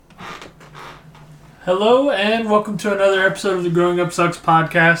Hello and welcome to another episode of the Growing Up Sucks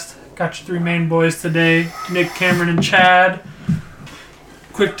podcast. Got your three main boys today, Nick, Cameron, and Chad.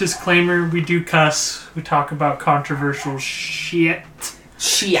 Quick disclaimer, we do cuss. We talk about controversial shit.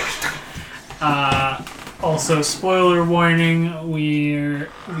 Also, spoiler warning, we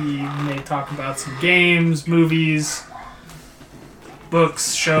may talk about some games, movies,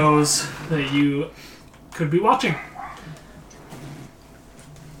 books, shows that you could be watching.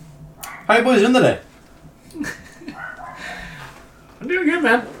 How you boys doing today? I'm doing good,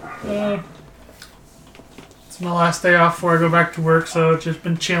 man. It's my last day off before I go back to work, so just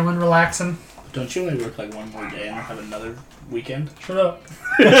been chilling, relaxing. Don't you only work like one more day and have another weekend? Shut up.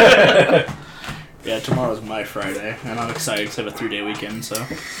 Yeah, tomorrow's my Friday, and I'm excited because I have a 3-day weekend, so...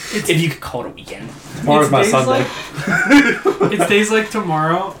 If you could call it a weekend. Tomorrow's my Sunday. It's days like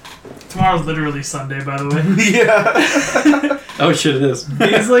tomorrow. Tomorrow's literally Sunday, by the way. Yeah. Oh shit, it is.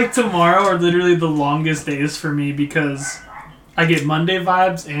 Days like tomorrow are literally the longest days for me because I get Monday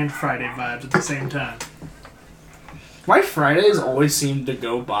vibes and Friday vibes at the same time. My Fridays always seem to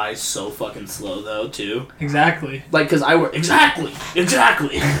go by so fucking slow, though, too. Exactly. Like, because I work... Exactly! It's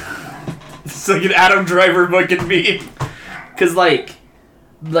like an Adam Driver fucking meme. Because, like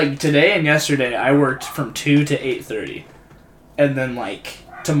today and yesterday, I worked from 2 to 8:30. And then, like,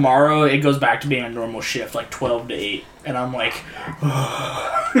 tomorrow, it goes back to being a normal shift, like 12 to 8. And I'm like,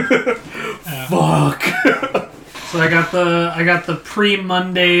 fuck. So I got the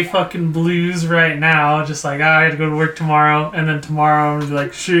pre-Monday fucking blues right now. Just like, I had to go to work tomorrow. And then tomorrow, I'm gonna be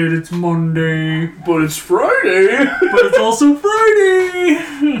like, shit, it's Monday. But it's Friday. But it's also Friday.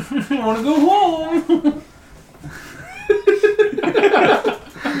 I want to go home.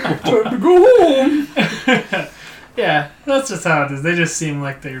 Time to go home. Yeah, that's just how it is. They just seem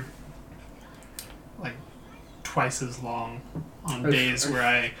like they're like twice as long on days where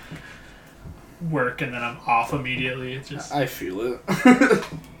I work and then I'm off immediately. It's just I feel it.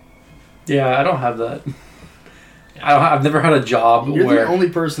 Yeah, I don't have that. I've never had a job You're where... the only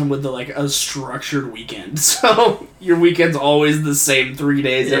person with a structured weekend, so your weekend's always the same 3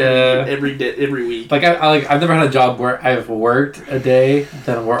 days every week. Like I've never had a job where I've worked a day,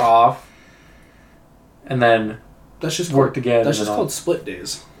 then we're off, and then that's just worked again. That's just called split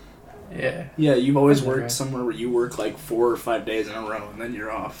days. Yeah. Yeah, you've always worked somewhere where you work like 4 or 5 days in a row, and then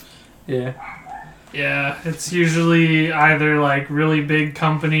you're off. Yeah. Yeah, it's usually either like really big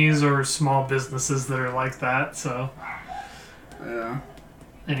companies or small businesses that are like that. So, yeah,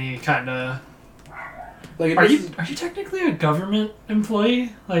 any kind of like are you technically a government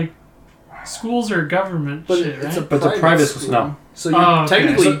employee? Like schools are government but shit, right? It's a private school. No. So you're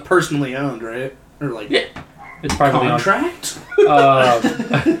technically personally owned, right? Or like it's privately contract.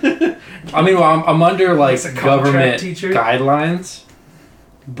 I mean, well, I'm under like government guidelines,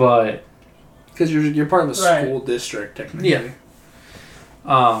 but. Because you're part of a school district, technically. Yeah.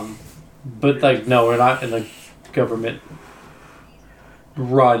 But like, no, we're not in a government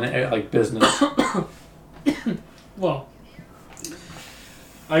run like business. Well,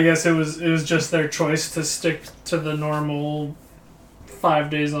 I guess it was just their choice to stick to the normal 5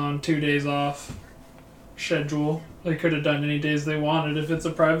 days on, 2 days off schedule. They could have done any days they wanted if it's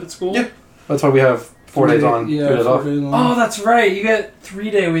a private school. Yeah. That's why we have 4 days on, 2 days off. Oh, that's right. You get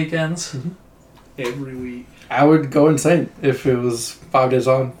 3-day weekends. Mm-hmm. Every week. I would go insane if it was 5 days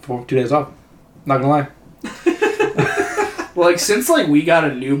on, 2 days off. Not gonna lie. Well, like, since, like, we got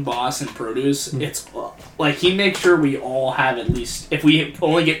a new boss in produce, it's, like, he makes sure we all have at least, if we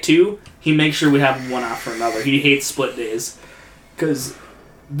only get 2, he makes sure we have one after another. He hates split days. Because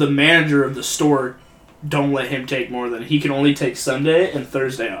the manager of the store don't let him take more than, he can only take Sunday and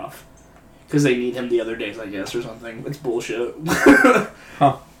Thursday off. Because they need him the other days, I guess, or something. It's bullshit.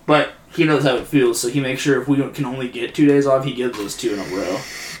 Huh. But he knows how it feels, so he makes sure if we can only get 2 days off, he gives us 2 in a row.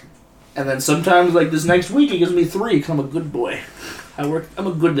 And then sometimes, like this next week, he gives me 3 because I'm a good boy. I'm a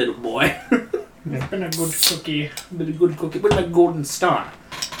good little boy. You've been a good cookie. Been a good cookie. Been a golden star.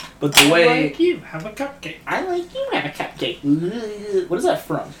 But the way... I like you. Have a cupcake. I like you. Have a cupcake. What is that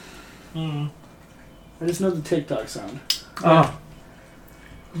from? I just know the TikTok sound. Oh.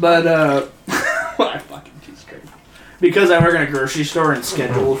 But, I fucking Jesus Christ. Because I work in a grocery store and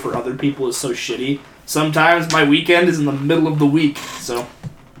schedule for other people is so shitty, sometimes my weekend is in the middle of the week, so...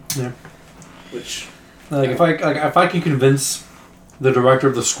 Yeah. Which... Like, if I can convince the director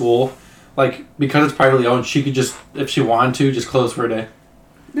of the school, like, because it's privately owned, she could just, if she wanted to, just close for a day.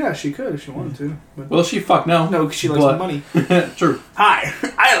 Yeah, she could if she wanted to. But Well, she fuck no. no, because she likes the money. True. Hi,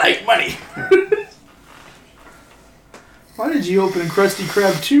 I like money. Why did you open Krusty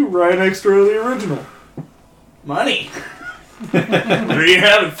Krab 2 right next to the original? Money. There you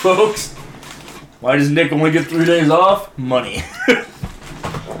have it, folks. Why does Nick only get 3 days off? Money. I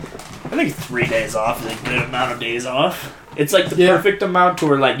think 3 days off is a good amount of days off. It's like the perfect amount to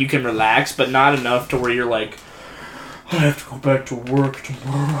where like you can relax, but not enough to where you're like, I have to go back to work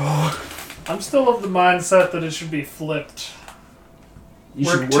tomorrow. I'm still of the mindset that it should be flipped. You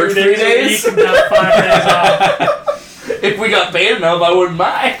should work work 2 3 days a days? week and have 5 days off. If we got paid enough, I wouldn't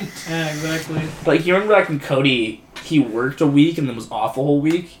mind. Yeah, exactly. Like, you remember back when Cody, he worked a week and then was off a whole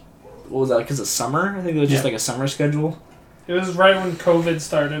week? What was that, because of summer? I think it was just like a summer schedule. It was right when COVID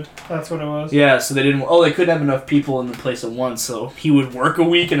started. That's what it was. Yeah, so they didn't... Oh, they couldn't have enough people in the place at once, so he would work a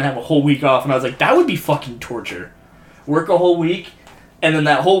week and have a whole week off. And I was like, that would be fucking torture. Work a whole week, and then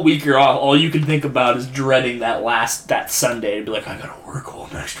that whole week you're off, all you can think about is dreading that Sunday. To be like, I gotta work all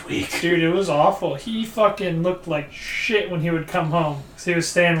next week. Dude, it was awful. He fucking looked like shit when he would come home. Because he was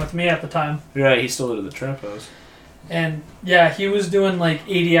staying with me at the time. Yeah, he still lived at the trap house. And, yeah, he was doing, like,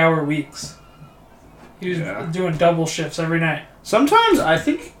 80-hour weeks. He was doing double shifts every night. Sometimes I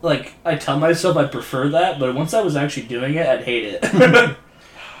think, like, I tell myself I prefer that, but once I was actually doing it, I'd hate it.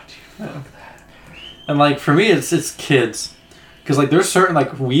 And like for me, it's kids, because like there's certain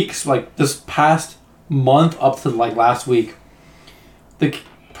like weeks, like this past month up to like last week,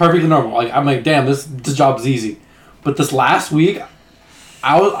 perfectly normal. Like I'm like, damn, this job is easy. But this last week,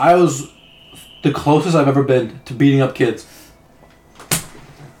 I was the closest I've ever been to beating up kids.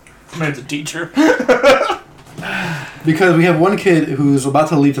 Man's a teacher. Because we have one kid who's about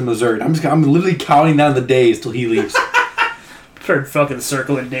to leave to Missouri. I'm literally counting down the days till he leaves. Start fucking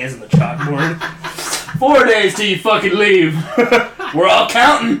circling days on the chalkboard. 4 days till you fucking leave. We're all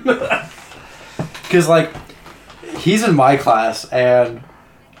counting. Because like he's in my class, and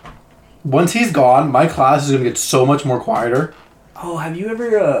once he's gone, my class is gonna get so much more quieter. Oh, have you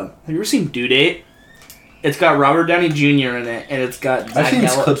ever seen Due Date? It's got Robert Downey Jr. in it, and it's got I've seen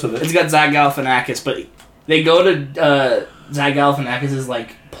clips of it. It's got Zach Galifianakis, but they go to Zach Galifianakis'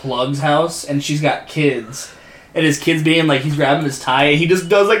 like plug's house, and she's got kids. And his kid's being like, he's grabbing his tie, and he just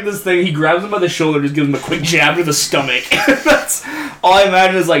does like this thing. He grabs him by the shoulder, just gives him a quick jab to the stomach. That's all I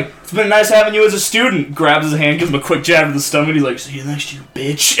imagine is like, it's been nice having you as a student. Grabs his hand, gives him a quick jab to the stomach. He's like, see you next year,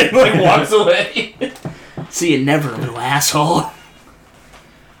 bitch, and like walks away. See you never, little asshole.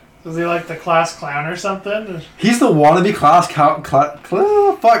 Was he like the class clown or something? He's the wannabe class clown.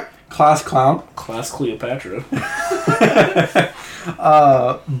 Class clown. Class Cleopatra.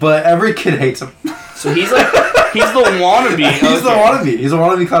 But every kid hates him. So he's like, he's the wannabe. He's the wannabe. He's a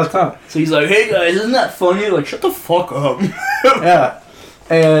wannabe class clown. So he's like, hey guys, isn't that funny? Like, shut the fuck up. Yeah,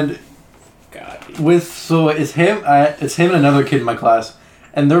 and God. it's him and another kid in my class,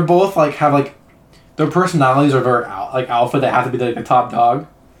 and they're both like have like their personalities are very alpha. They have to be like the top dog.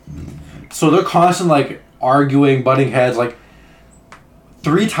 So they're constantly like arguing, butting heads. Like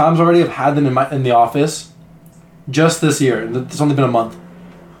 3 times already, I've had them in the office, just this year, and it's only been a month.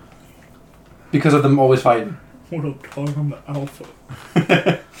 Because of them always fighting. What up, dog? I'm the alpha.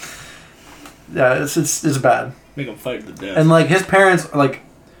 Yeah, it's bad. Make him fight to the death. And like his parents are like,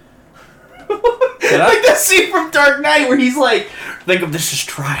 like that scene from Dark Knight where he's like, think of this as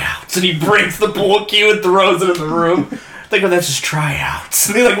tryouts, and he breaks the pool cue and throws it in the room. Think of this as tryouts,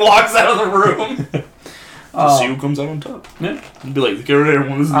 and he like walks out of the room. See who comes out on top. Yeah. You'd be like, get rid of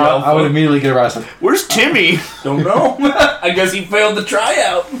everyone. This is the alpha. I would immediately get arrested. Where's Timmy? Don't know. I guess he failed the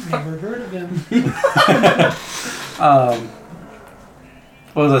tryout. Never heard of him.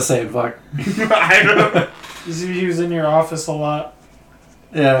 What was I saying? Fuck. I don't know. He was in your office a lot.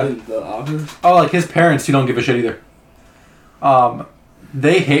 Yeah. The office? Oh, like his parents, you don't give a shit either.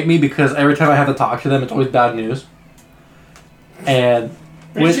 They hate me because every time I have to talk to them, it's always bad news. And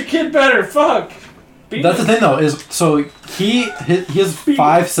Raise your kid better. Fuck. That's the thing, though, is so he has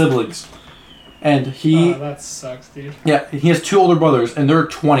 5 siblings, and Oh, that sucks, dude. yeah, he has 2 older brothers, and they're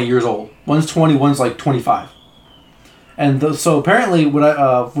 20 years old. One's 20, one's like 25. And so apparently, with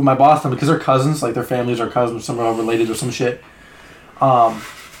my boss, because they're cousins, like their families are cousins, somehow related or some shit.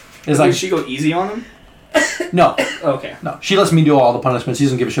 Is like Did she go easy on him? no, Okay. no, she lets me do all the punishments. She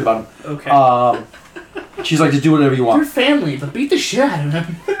doesn't give a shit about him. Okay. She's like, just do whatever you want. Your family, but beat the shit out of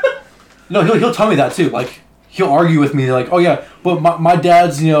him. No, he'll tell me that too. Like he'll argue with me, like, oh yeah, but my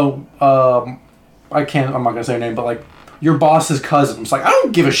dad's, I'm not gonna say her name, but like your boss's cousin. It's like, I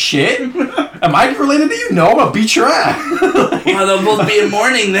don't give a shit. Am I related to you? No, I'm gonna beat your ass. Well, they'll both be in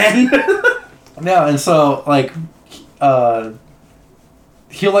mourning then. Yeah, and so like,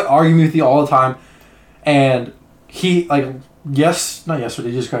 he'll like argue with you all the time, and he like not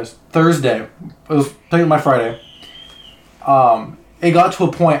yesterday, Jesus Christ, Thursday. It was my Friday. It got to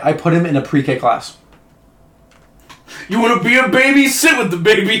a point, I put him in a pre-K class. You want to be a baby? Sit with the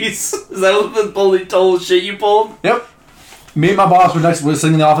babies. Is that what the bully told shit you pulled? Yep. Me and my boss were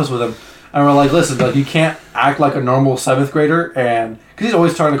sitting in the office with him, and we're like, listen, like, you can't act like a normal 7th grader, and because he's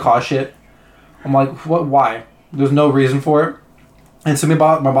always trying to cause shit. I'm like, what? Why? There's no reason for it. And so my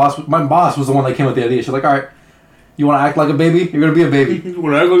boss was the one that came with the idea. She's like, all right, you want to act like a baby? You're gonna be a baby. You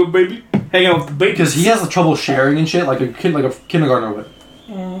want to act like a baby? Hang out with the babies. Because he has trouble sharing and shit, like a kindergartner would.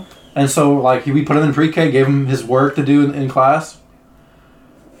 Mm. And so, like, we put him in pre-K, gave him his work to do in class.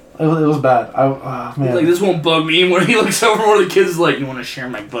 It was bad. Man. He's like, this won't bug me. When he looks over, one of the kids is like, you want to share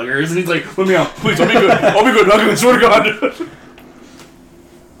my boogers? And he's like, let me out. Please, I'll be good. I'll be good. I swear to God.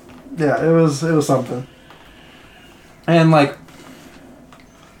 Yeah, it was something. And, like,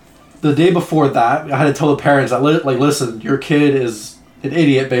 the day before that, I had to tell the parents, like, listen, your kid is an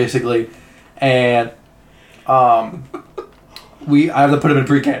idiot, basically. And I have to put him in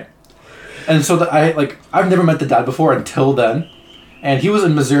pre-K. And so I've never met the dad before until then. And he was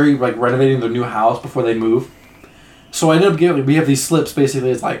in Missouri, like, renovating their new house before they move. So I ended up we have these slips,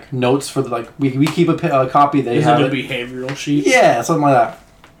 basically, as, like, notes for, we keep a copy. They Is have it a behavioral sheet? Yeah, something like that.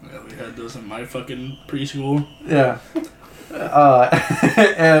 Yeah, we had those in my fucking preschool. Yeah.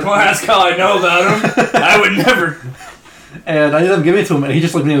 And Don't ask how I know about him. I would never. And I ended up giving it to him, and he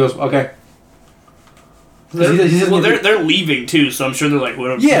just looked at me and goes, okay. They're leaving, too, so I'm sure they're like,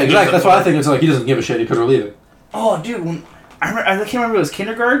 whatever. Yeah, exactly. That's why I think it's like he doesn't give a shit because we're leaving. Oh, dude, I can't remember if it was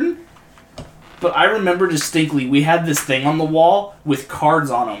kindergarten, but I remember distinctly we had this thing on the wall with cards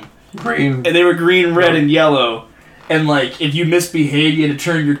on them. Green. And they were green, red, and yellow. And, like, if you misbehaved, you had to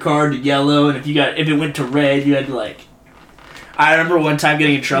turn your card to yellow, and if it went to red, you had to, like... I remember one time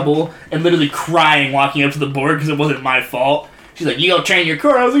getting in trouble and literally crying walking up to the board because it wasn't my fault. She's like, you go turn your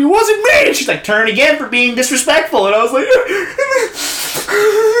card. I was like, it wasn't me! And she's like, turn again for being disrespectful. And I was like...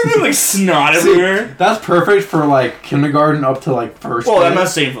 like, snot everywhere. That's perfect for, like, kindergarten up to, like, first Well, grade. I'm not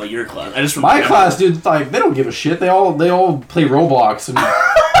saying for, like, your class. I just My class, dude, like, they don't give a shit. They all play Roblox. And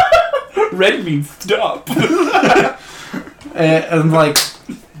red means stop. and, like...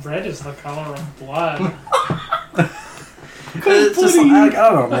 Red is the color of blood. It's just like,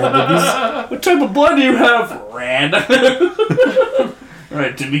 I don't know, man. What type of blood do you have? Red.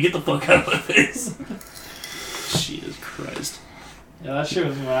 Alright, did we get the fuck out of this? Jesus Christ. Yeah, that shit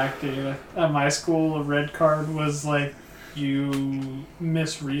was whack, dude. At my school, a red card was like you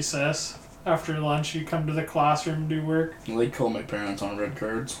miss recess. After lunch, you come to the classroom and do work. Well, they called my parents on red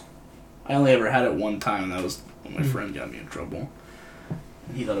cards. I only ever had it one time, and that was when my friend got me in trouble.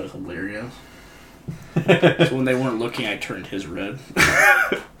 And he thought it was hilarious. So when they weren't looking, I turned his red.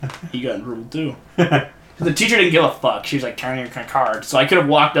 He got in trouble too. The teacher didn't give a fuck. She was like, turn your card. So I could have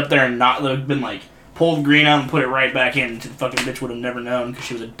walked up there and not been like, pulled green out and put it right back in. The fucking bitch would have never known because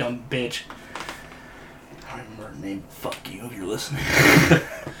she was a dumb bitch. I don't remember her name. Fuck you if you're listening.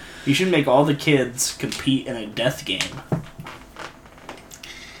 You should make all the kids compete in a death game.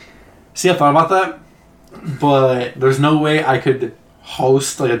 See, I thought about that, but there's no way I could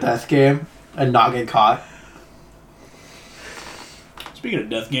host, like, a death game and not get caught. Speaking of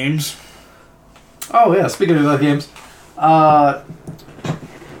death games. Oh, yeah, speaking of death games.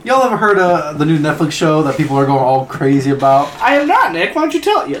 Y'all ever heard of the new Netflix show that people are going all crazy about? I have not, Nick. Why don't you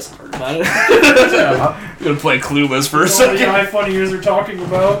tell it? Yes, I've heard about it. I'm going to play Clueless for a second. How funny you are talking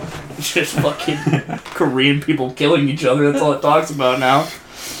about. Just fucking Korean people killing each other. That's all it talks about now.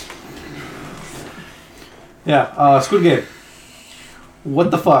 Yeah, Squid Game.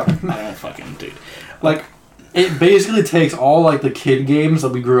 What the fuck? I don't fucking, dude. Like, it basically takes all, like, the kid games that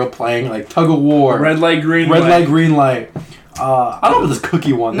we grew up playing, like Tug of War, Red light, green Red light. Light, Green Light. I don't know this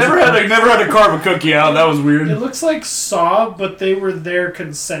cookie one. Never had to carve a cookie out. That was weird. It looks like Saw, but they were there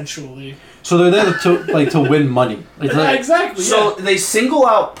consensually. So they're there to win money. Yeah, exactly. So they single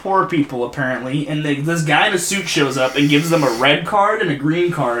out poor people apparently, and this guy in a suit shows up and gives them a red card and a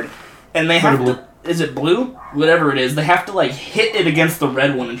green card, and they have to. Is it blue? Whatever it is, they have to like hit it against the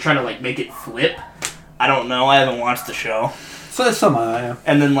red one and try to like make it flip. I don't know. I haven't watched the show. So that's something, yeah.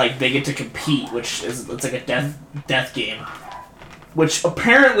 And then like they get to compete, which is it's like a death game. Which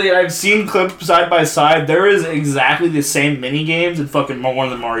apparently I've seen clips side by side. There is exactly the same mini games in fucking one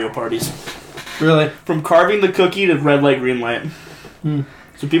of the Mario parties. Really? From carving the cookie to red light, green light.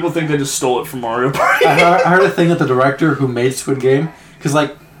 So people think they just stole it from Mario Party. I heard a thing that the director who made Squid Game, because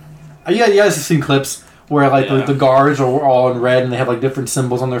like, you guys have seen clips where like the guards are all in red and they have like different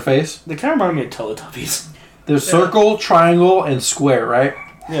symbols on their face. They kind of remind me of Teletubbies. There's circle, triangle, and square, right?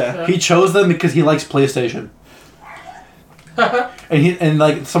 Yeah. He chose them because he likes PlayStation. and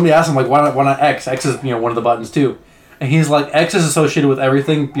like somebody asked him like why not X? X is one of the buttons too, and he's like X is associated with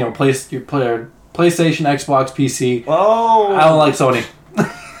everything PlayStation, Xbox, PC. Oh. I don't like Sony.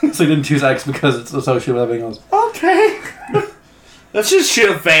 So I didn't choose X because it's associated with everything else. Okay. That's just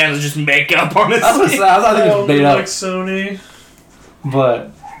shit fans just make up, honestly. I think it's made like up. Sony.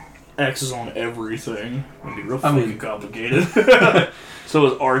 But X is on everything. It'd be real I fucking mean- complicated. So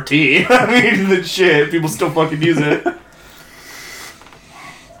is RT. I mean, the shit. People still fucking use it.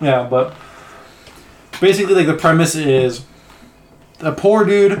 yeah, but basically, like the premise is a poor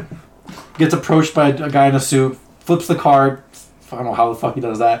dude gets approached by a guy in a suit, flips the card. I don't know how the fuck he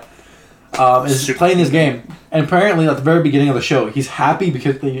does that. Is playing his game, and apparently at the very beginning of the show, he's happy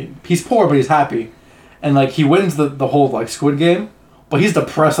because he's poor, but he's happy, and like he wins the whole like Squid Game, but he's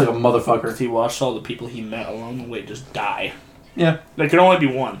depressed like a motherfucker. He watched all the people he met along the way just die. Yeah, There could only be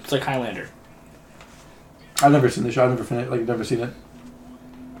one. It's like Highlander. I've never seen the show. I've never finished. Like never seen it.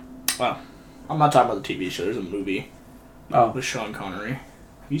 Well, I'm not talking about the TV show. There's a movie Oh, with Sean Connery.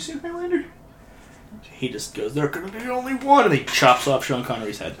 Have you seen Highlander? He just goes, there could be only one, and he chops off Sean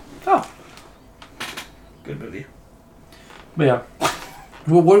Connery's head. oh, Good movie. but yeah.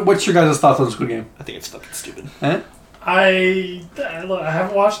 What's your guys' thoughts on Squid Game? I think it's fucking stupid. Eh? I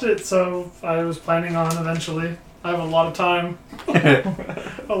haven't watched it, so I was planning on eventually. I have a lot of time.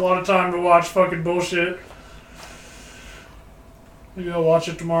 A lot of time to watch fucking bullshit. Maybe I'll watch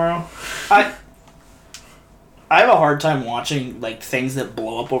it tomorrow. I have a hard time watching like things that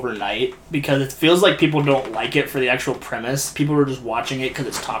blow up overnight because it feels like people don't like it for the actual premise. People are just watching it because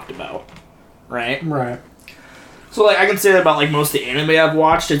it's talked about, right? Right. So like I can say that about like most of the anime I've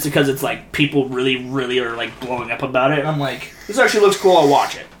watched. It's because it's like people really, really are like blowing up about it, and I'm like, this actually looks cool. I'll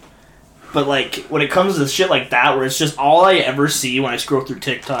watch it. But like when it comes to shit like that, where it's just all I ever see when I scroll through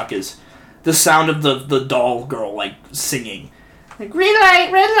TikTok is the sound of the doll girl like singing. Like, green light,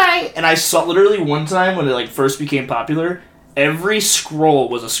 red light. And I saw literally one time when it like first became popular, every scroll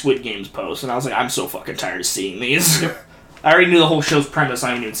was a Squid Games post, and I was like, I'm so fucking tired of seeing these. I already knew the whole show's premise. I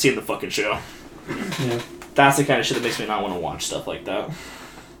haven't even seen the fucking show. Yeah. That's the kind of shit that makes me not want to watch stuff like that.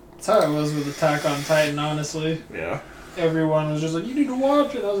 That's how it was with Attack on Titan, honestly. Yeah. Everyone was just like, you need to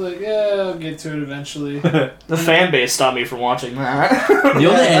watch it. I was like, yeah, I'll get to it eventually. The fan base stopped me from watching that. The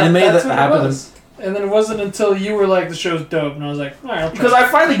only anime that's that what it happened. was. And then it wasn't until you were like, the show's dope, and I was like, alright, I'll try Because I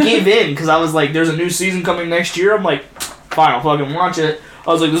finally gave in, because I was like, there's a new season coming next year. I'm like, fine, I'll fucking watch it.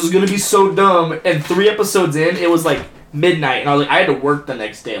 I was like, this is going to be so dumb. And 3 episodes in, it was like midnight, and I was like, I had to work the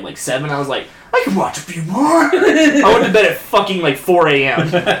next day at like 7. I was like, I can watch a few more. I went to bed at fucking like 4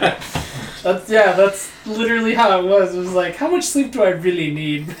 a.m. That's literally how it was. It was like, how much sleep do I really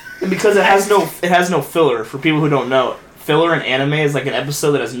need? And because it has no filler, for people who don't know, filler in anime is like an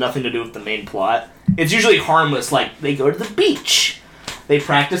episode that has nothing to do with the main plot. It's usually harmless, like they go to the beach, they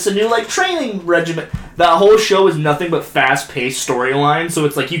practice a new like training regimen. That whole show is nothing but fast-paced storyline, so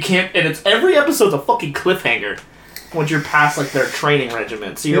it's like you can't, and it's every episode's a fucking cliffhanger once you're past like their training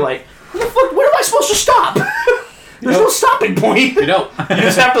regimen. So you're like, what the fuck, where am I supposed to stop? There's no stopping point. You know. You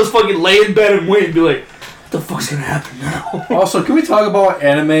just have to fucking lay in bed and wait and be like, what the fuck's gonna happen now? Also, can we talk about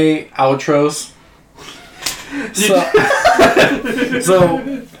anime outros? So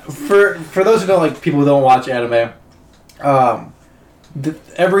for those who don't like people who don't watch anime,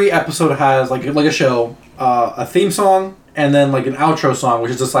 every episode has like a show, a theme song, and then like an outro song,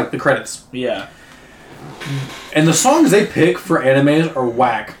 which is just like the credits. Yeah. And the songs they pick for animes are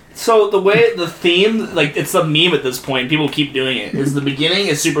whack. So the way the theme, like it's a meme at this point, people keep doing it, is the beginning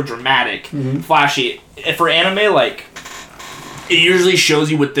is super dramatic, flashy. For anime, like, it usually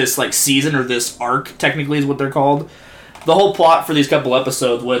shows you what this, like, season or this arc, technically is what they're called. The whole plot for these couple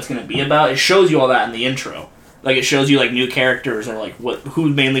episodes, what it's going to be about, it shows you all that in the intro. Like, it shows you, like, new characters or, like,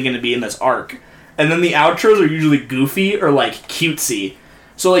 who's mainly going to be in this arc. And then the outros are usually goofy or, like, cutesy.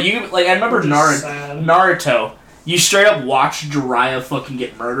 So, like, I remember Naruto. You straight up watch Jiraiya fucking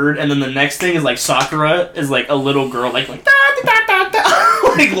get murdered, and then the next thing is, like, Sakura is, like, a little girl, like da, da, da, da, da,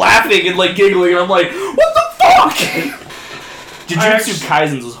 like, laughing and, like, giggling, and I'm like, what the fuck? Jujutsu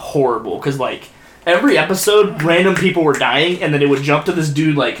Kaisen was horrible, because, like, every episode, random people were dying, and then it would jump to this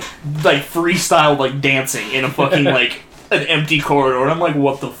dude, like freestyle, like, dancing in a fucking, like, an empty corridor, and I'm like,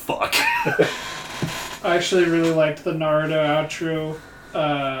 what the fuck? I actually really liked the Naruto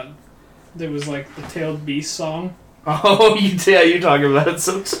outro. There was like the Tailed Beast song. Oh, you talk about it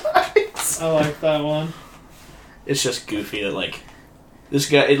sometimes. I like that one. It's just goofy that, like, this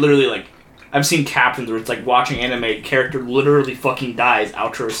guy, it literally, like, I've seen captions where it's like watching anime, character literally fucking dies,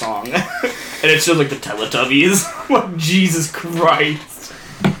 outro song. And it's just like the Teletubbies. Like, Jesus Christ.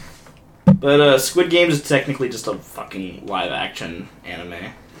 But Squid Games is technically just a fucking live action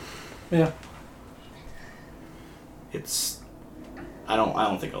anime. Yeah. It's I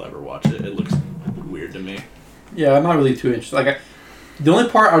don't think I'll ever watch it. It looks weird to me. Yeah, I'm not really too interested. Like, the only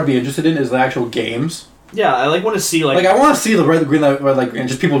part I would be interested in is the actual games. Yeah, I want to see Like, I want to see the red, green, red, light, green.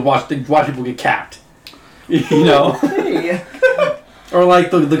 Just people watch people get capped. You know? Hey. Or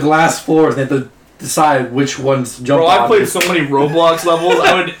like the glass floors, they have to decide which ones jump on. Bro, I played so many Roblox levels,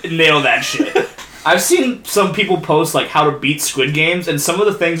 I would nail that shit. I've seen some people post like how to beat Squid Games, and some of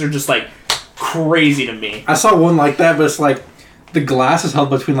the things are just like crazy to me. I saw one like that, but it's like the glass is held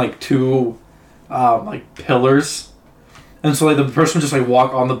between like two like pillars. And so like the person would just like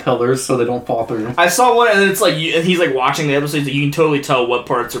walk on the pillars so they don't fall through. I saw one, and it's like he's like watching the episodes. That you can totally tell what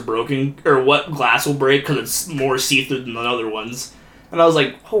parts are broken or what glass will break because it's more see through than the other ones. And I was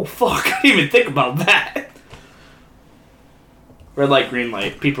like, "Oh fuck! I didn't even think about that." Red light, green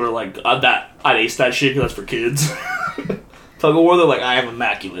light. People are like, "That I'd ace that shit because that's for kids." Tug of war, they're like, "I am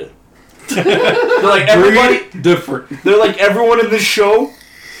immaculate." They're like everybody different. They're like everyone in this show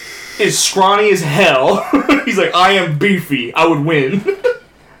is scrawny as hell. He's like, I am beefy. I would win.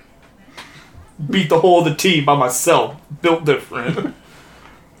 Beat the whole of the team by myself. Built different.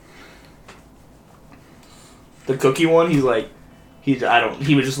 The cookie one, he's like, he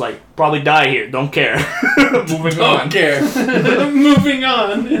was just like, probably die here. Don't care. Moving on. Don't care. Moving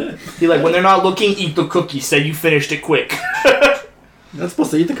on. He's like, when they're not looking, eat the cookie. Said you finished it quick. You're not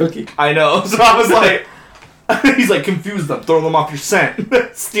supposed to eat the cookie. I know. So I was like, he's like, confuse them, throw them off your scent,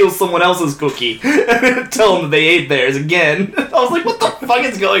 steal someone else's cookie, tell them that they ate theirs again. I was like, what the fuck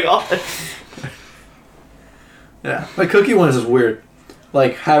is going on? Yeah, the cookie one is just weird.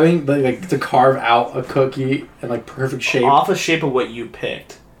 Like having like to carve out a cookie in like perfect shape. Off the shape of what you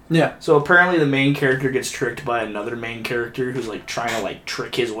picked. Yeah. So apparently the main character gets tricked by another main character who's like trying to like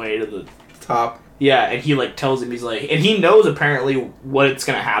trick his way to the top. Yeah, and he like tells him, he's like, and he knows apparently what's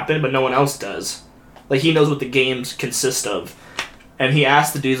gonna happen, but no one else does. Like, he knows what the games consist of. And he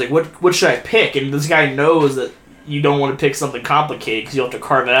asks the dude, he's like, what should I pick? And this guy knows that you don't want to pick something complicated because you have to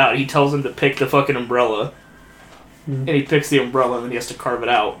carve it out. He tells him to pick the fucking umbrella. And he picks the umbrella and then he has to carve it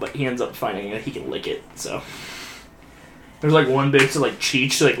out, but he ends up finding that he can lick it, so. There's like one bitch that like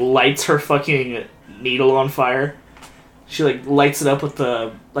cheats, she like lights her fucking needle on fire. She like lights it up with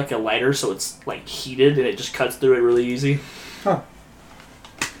the like a lighter so it's like heated and it just cuts through it really easy. Huh.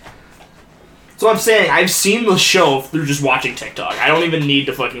 So I'm saying, I've seen the show through just watching TikTok. I don't even need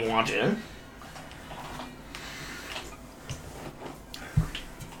to fucking watch it.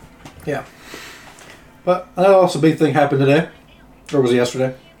 Yeah. But another also big thing happened today. Or was it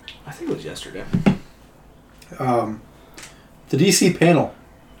yesterday? I think it was yesterday. The DC panel.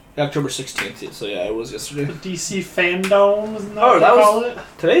 October 16th, so yeah, it was yesterday. The DC Fandom, isn't that Oh, what that they was- call it?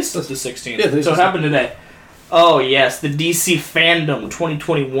 Today's the 16th. Yeah, today's so it the happened today. Oh, yes, the DC Fandom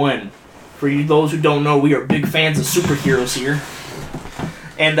 2021. For you, those who don't know, we are big fans of superheroes here.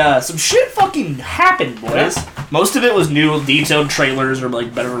 And some shit fucking happened, boys. Most of it was new, detailed trailers or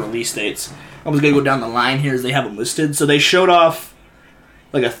like better release dates. I was gonna go down the line here as they have them listed. So they showed off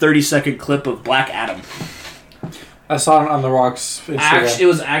like a 30-second clip of Black Adam. I saw it on The Rock's Instagram. It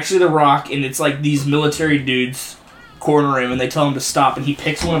was actually The Rock, and it's like these military dudes corner him, and they tell him to stop, and he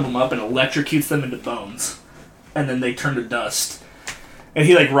picks one of them up and electrocutes them into bones. And then they turn to dust. And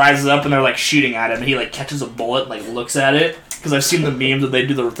he like rises up, and they're like shooting at him, and he like catches a bullet and like looks at it. Because I've seen the memes that they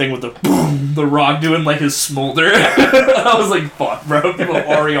do the thing with the boom, The Rock doing like his smolder. I was like, fuck, bro. People are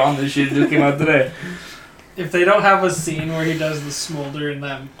already on this shit. It just came out today. If they don't have a scene where he does the smolder in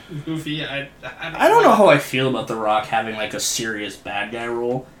that movie, I don't know how I feel about The Rock having like a serious bad guy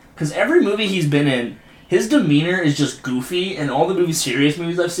role. Because every movie he's been in, his demeanor is just goofy, and all the serious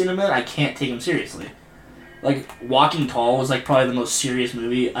movies I've seen him in, I can't take him seriously. Like, Walking Tall was like probably the most serious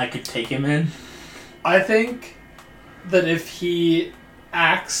movie I could take him in. I think that if he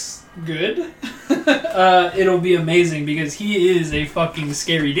acts good, it'll be amazing because he is a fucking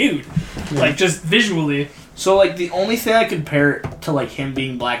scary dude. Yeah. Like, just visually. So, like, the only thing I compare it to, like, him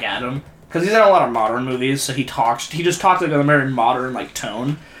being Black Adam, because he's in a lot of modern movies, so he just talks like a very modern, like,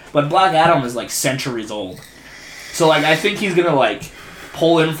 tone. But Black Adam is, like, centuries old. So, like, I think he's gonna, like,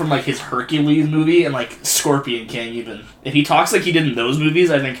 pull in from, like, his Hercules movie and, like, Scorpion King, even. If he talks like he did in those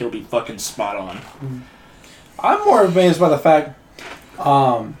movies, I think he'll be fucking spot on. I'm more amazed by the fact,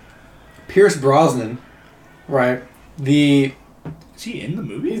 Pierce Brosnan, right, Is he in the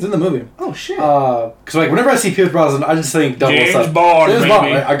movie? He's in the movie. Oh, shit. Because, like, whenever I see Pierce Brosnan, I just think double James stuff. Bond, James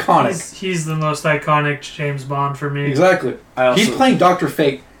Bond, right? Iconic. He's the most iconic James Bond for me. Exactly. He's playing Dr.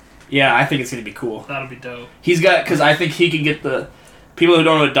 Fate. Yeah, I think it's going to be cool. That'll be dope. Because I think he can get the... People who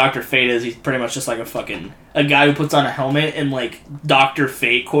don't know what Dr. Fate is, he's pretty much just like a guy who puts on a helmet and, like, Dr.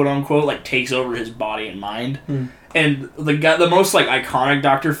 Fate, quote-unquote, like, takes over his body and mind. And the most, like, iconic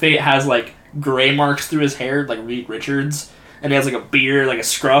Dr. Fate has, like, gray marks through his hair, like Reed Richards, and he has like a beard, like a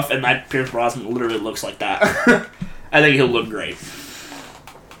scruff, and that Pierce Brosnan literally looks like that. I think he'll look great.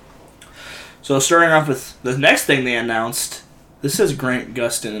 So starting off with the next thing they announced, this says Grant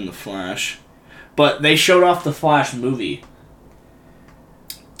Gustin in The Flash, but they showed off the Flash movie.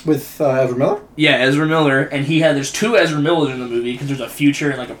 With Ezra Miller? Yeah, Ezra Miller, and there's 2 Ezra Millers in the movie, because there's a future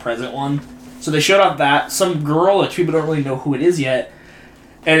and like a present one. So they showed off that. Some girl, which people don't really know who it is yet,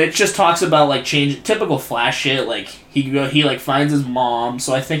 and it just talks about like typical Flash shit, like he like finds his mom,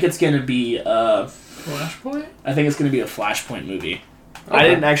 so I think it's gonna be Flashpoint? I think it's gonna be a Flashpoint movie. Okay. I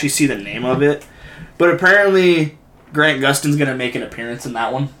didn't actually see the name of it, but apparently Grant Gustin's gonna make an appearance in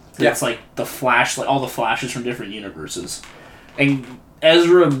that one. Yeah. It's like the Flash, like all the Flashes from different universes. And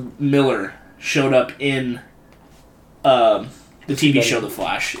Ezra Miller showed up in the TV show The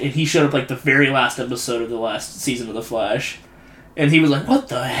Flash, and he showed up like the very last episode of the last season of The Flash, and he was like, "What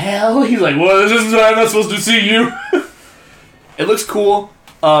the hell?" He's like, "What? This is I'm not supposed to see you." It looks cool.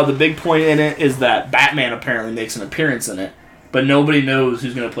 The big point in it is that Batman apparently makes an appearance in it, but nobody knows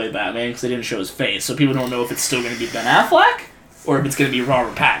who's going to play Batman because they didn't show his face, so people don't know if it's still going to be Ben Affleck or if it's going to be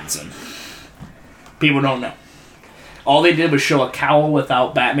Robert Pattinson. People don't know. All they did was show a cowl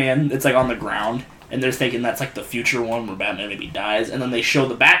without Batman. It's like on the ground, and they're thinking that's like the future one where Batman maybe dies. And then they show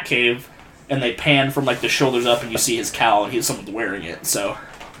the Batcave, and they pan from like the shoulders up, and you see his cowl, and someone's wearing it. So,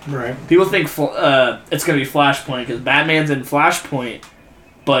 right. People think it's going to be Flashpoint because Batman's in Flashpoint,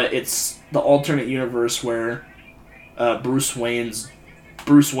 but it's the alternate universe where Bruce Wayne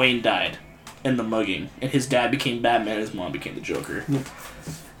died in the mugging, and his dad became Batman, and his mom became the Joker. Yep.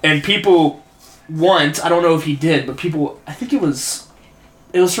 And people. I don't know if he did, but I think it was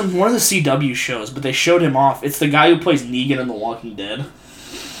from one of the CW shows, but they showed him off. It's the guy who plays Negan in The Walking Dead.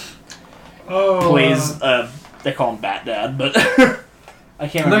 Oh. Plays, they call him Bat Dad, but I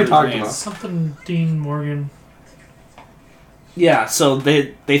can't remember his name. Something Dean Morgan. Yeah, so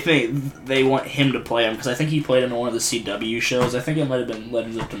they think they want him to play him, because I think he played in one of the CW shows. I think it might have been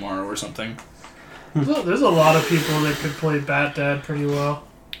Legends of Tomorrow or something. There's a lot of people that could play Bat Dad pretty well.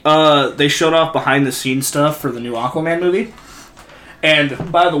 They showed off behind-the-scenes stuff for the new Aquaman movie.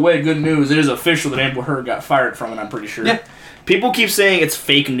 And, by the way, good news, it is official that Amber Heard got fired from it, I'm pretty sure. Yeah. People keep saying it's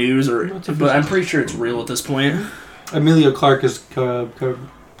fake news, but I'm pretty sure it's real at this point. Emilia Clarke is...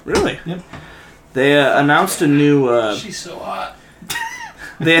 Really? Yep. They announced a new... She's so hot.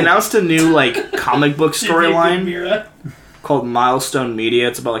 They announced a new, comic book storyline called Milestone Media.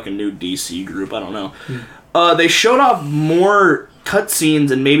 It's about, a new DC group. I don't know. They showed off more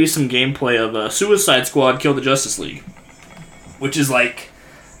cutscenes and maybe some gameplay of Suicide Squad Kill the Justice League, which is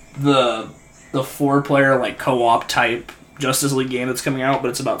the 4-player co-op type Justice League game that's coming out, but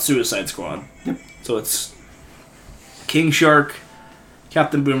it's about Suicide Squad. Yep. So it's King Shark,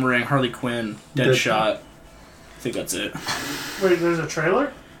 Captain Boomerang, Harley Quinn, Deadshot. I think that's it. Wait, there's a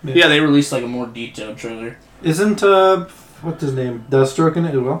trailer? Yeah, they released a more detailed trailer. Isn't what's his name, Deathstroke in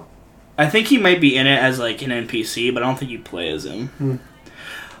it as well? I think he might be in it as an NPC, but I don't think you play as him.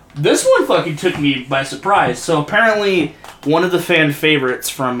 This one fucking took me by surprise. So apparently, one of the fan favorites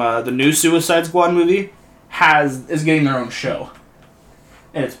from the new Suicide Squad movie is getting their own show,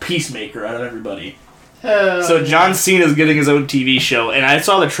 and it's Peacemaker out of everybody. So John Cena's getting his own TV show, and I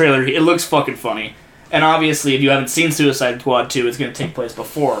saw the trailer. It looks fucking funny. And obviously, if you haven't seen Suicide Squad 2, it's going to take place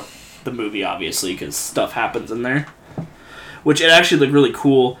before the movie, obviously, because stuff happens in there. Which it actually looked really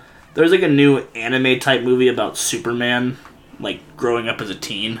cool. There's a new anime-type movie about Superman, growing up as a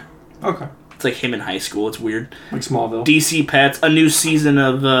teen. Okay. It's him in high school. It's weird. Like Smallville. DC Pets, a new season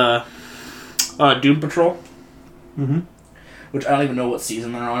of Doom Patrol. Mm-hmm. Which I don't even know what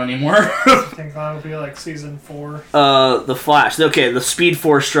season they're on anymore. I think that'll be season 4. The Flash. Okay, the Speed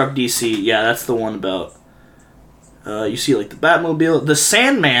Force struck DC. Yeah, that's the one about... you see, the Batmobile. The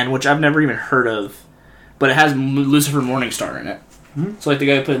Sandman, which I've never even heard of, but it has Lucifer Morningstar in it. Mm-hmm. So, the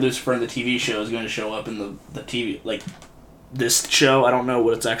guy who played Lucifer in the TV show is going to show up in the TV... this show. I don't know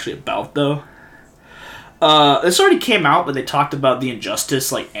what it's actually about, though. This already came out, but they talked about the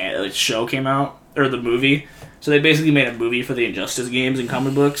Injustice, show came out. Or the movie. So they basically made a movie for the Injustice games and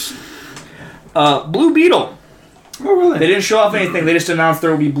comic books. Blue Beetle. Oh, really? They didn't show off anything. They just announced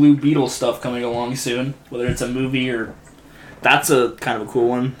there will be Blue Beetle stuff coming along soon. Whether it's a movie or... That's a kind of a cool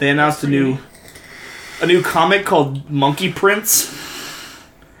one. They announced a new comic called Monkey Prince.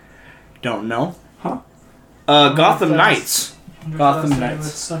 Don't know. Huh? Gotham Knights. Gotham Knights.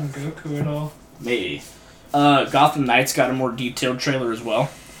 With Son Goku at all. Maybe. Gotham Knights got a more detailed trailer as well.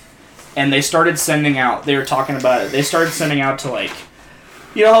 And they started sending out... They were talking about it. They started sending out to,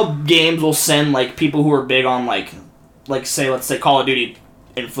 you know how games will send, people who are big on, say, let's say Call of Duty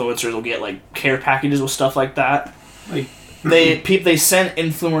influencers will get like care packages with stuff like that. Like They sent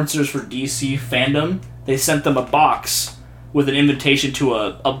influencers for DC fandom. They sent them a box with an invitation to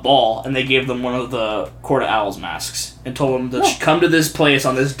a ball, and they gave them one of the Court of Owls masks and told them to come to this place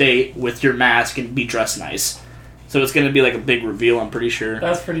on this date with your mask and be dressed nice. So it's going to be like a big reveal, I'm pretty sure.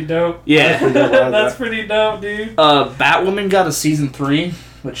 That's pretty dope. Yeah. That's pretty dope, dude. Batwoman got a season 3,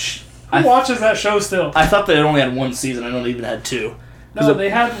 which... Who watches that show still? I thought they only had 1 season. I know they even had 2. No, they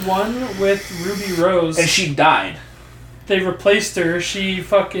had one with Ruby Rose. And she died. They replaced her. She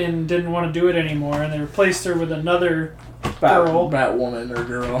fucking didn't want to do it anymore, and they replaced her with another girl. Batwoman or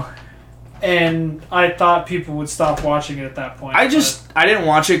girl. And I thought people would stop watching it at that point. I didn't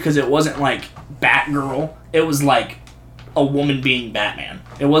watch it because it wasn't like Batgirl. It was like a woman being Batman.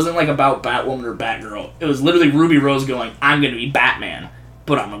 It wasn't like about Batwoman or Batgirl. It was literally Ruby Rose going, I'm going to be Batman,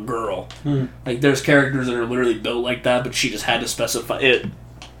 but I'm a girl. Like, there's characters that are literally built like that, but she just had to specify it.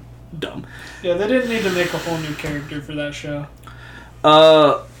 Dumb. Yeah, they didn't need to make a whole new character for that show.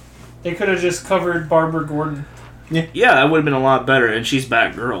 They could have just covered Barbara Gordon. Yeah, that would have been a lot better, and she's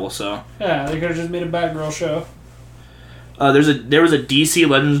Batgirl, so... Yeah, they could have just made a Batgirl show. There was a DC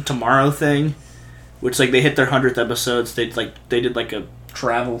Legends of Tomorrow thing, which, like, they hit their 100th episodes. They did, like, a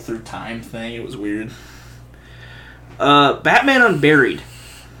travel through time thing. It was weird. Batman Unburied,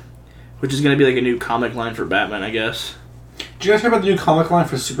 which is going to be, like, a new comic line for Batman, I guess. Did you guys hear about the new comic line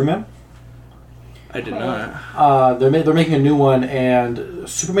for Superman? I did not. They're making a new one, and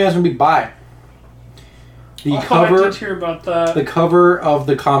Superman's going to be bi. The I cover, did hear about that. the cover of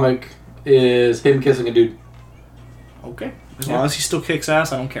the comic is him kissing a dude. Okay. As long as he still kicks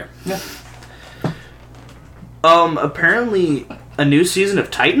ass, I don't care. Yeah. Apparently, a new season of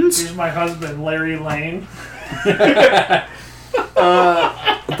Titans? Here's my husband, Larry Lane. What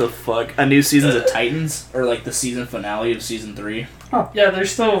the fuck? A new season of Titans? Or, like, the season finale of season 3? Yeah, they're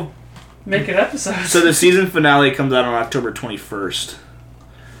still making episodes. So the season finale comes out on October 21st.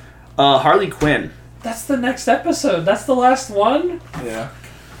 Harley Quinn. That's the next episode. That's the last one? Yeah.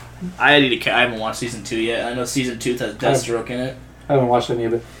 I haven't watched season 2 yet. I know season 2 has Deathstroke in it. I haven't watched any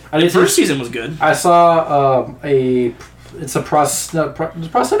of it. The first season was good. I saw it's a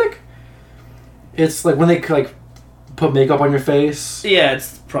prosthetic. It's like when they like put makeup on your face. Yeah,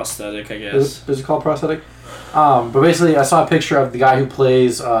 it's prosthetic, I guess. Is it called prosthetic? But basically, I saw a picture of the guy who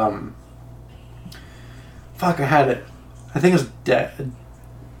plays. Fuck, I had it. I think it's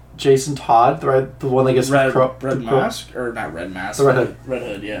Jason Todd, the one that gets Red Mask, or not Red Mask. The Red Hood. Red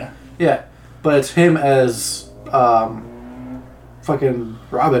Hood, yeah. Yeah, but it's him as fucking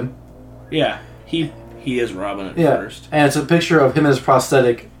Robin. Yeah, he is Robin at first. And it's a picture of him as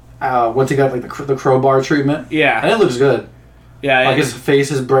prosthetic. Once he got like the crowbar treatment. Yeah, and it looks good. Yeah, like his face,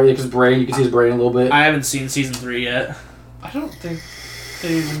 his brain, you can see his brain a little bit. I haven't seen season 3 yet. I don't think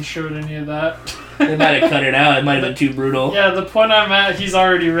they even showed any of that. They might have cut it out. It might have been too brutal. Yeah, the point I'm at, he's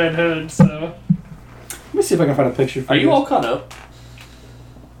already Red Hood, so... Let me see if I can find a picture for you. Are you all caught up?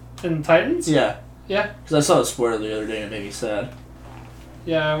 In Titans? Yeah. Yeah. Because I saw a spoiler the other day and it made me sad.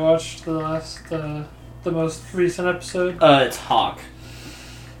 Yeah, I watched the most recent episode. It's Hawk.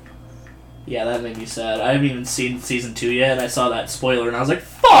 Yeah, that made me sad. I haven't even seen season 2 yet, and I saw that spoiler, and I was like,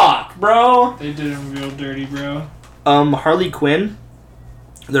 fuck, bro! They did him real dirty, bro. Harley Quinn.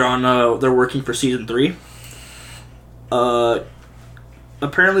 They're working for season 3.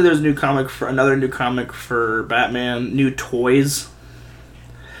 Apparently there's another new comic for Batman, new toys.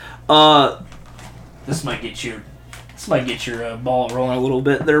 This might get your ball rolling a little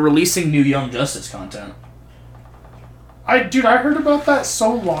bit. They're releasing new Young Justice content. I heard about that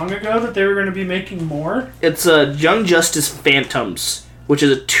so long ago that they were going to be making more. It's Young Justice Phantoms, which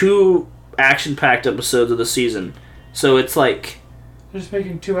is 2 action-packed episodes of the season. So it's like... They're just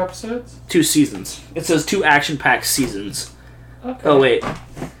making 2 episodes? 2 seasons. It says 2 action-packed seasons. Okay. Oh, wait.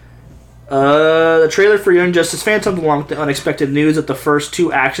 The trailer for Young Justice Phantoms, along with the unexpected news that the first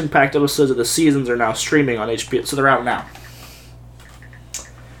 2 action-packed episodes of the seasons are now streaming on HBO. So they're out now.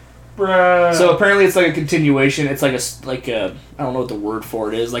 Bruh. So apparently it's like a continuation. It's like a I don't know what the word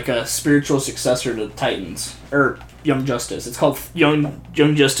for it is. Like a spiritual successor to Titans or Young Justice. It's called Young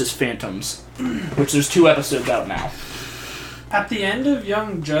Justice Phantoms, which there's 2 episodes out now. At the end of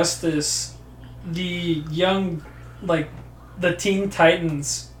Young Justice, the Teen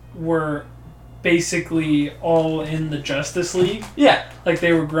Titans were basically all in the Justice League. Yeah, like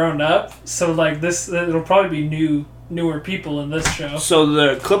they were grown up. So like it'll probably be newer people in this show. So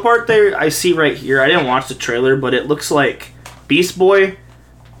the clip art there I see right here, I didn't watch the trailer, but it looks like Beast Boy,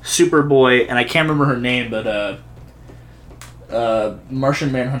 Superboy, and I can't remember her name, but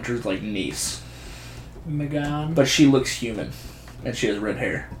Martian Manhunter's like niece. Megan. But she looks human. and she has red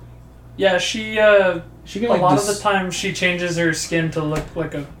hair. Yeah, she She a lot of the time she changes her skin to look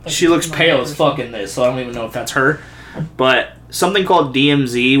like a. She looks pale as fuck in this, so I don't even know if that's her. But something called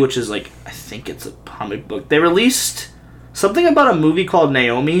DMZ, which is like, I think it's a comic book. They released something about a movie called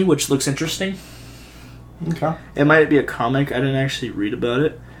Naomi, which looks interesting. Okay. It might be a comic. I didn't actually read about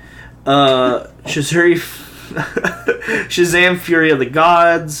it. Shazam Fury of the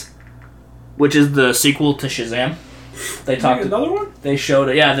Gods, which is the sequel to Shazam. They talked another one? They showed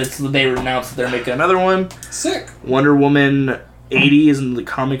it. Yeah, they announced that they're making another one. Sick. Wonder Woman 80 is in the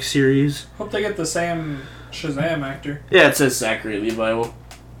comic series. Hope they get the same Shazam actor. Yeah, it says Zachary Levi will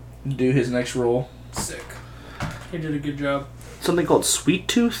do his next role. Sick. He did a good job. Something called Sweet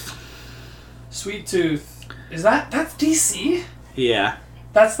Tooth. Sweet Tooth. That's DC? Yeah.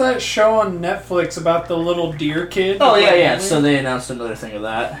 That's that show on Netflix about the little deer kid. Oh, yeah. So they announced another thing of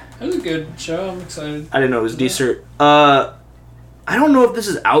that. It was a good show. I'm excited. I didn't know it was decent. I don't know if this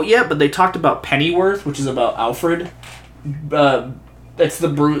is out yet, but they talked about Pennyworth, which is about Alfred. That's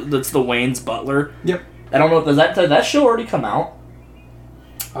the Wayne's butler. Yep. I don't know if did that show already come out.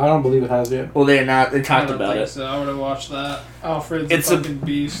 I don't believe it has yet. Well, they talked I don't about think it. so. I would have watched that. Alfred's It's a a- fucking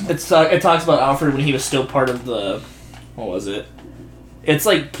beast. It talks about Alfred when he was still part of the. What was it? It's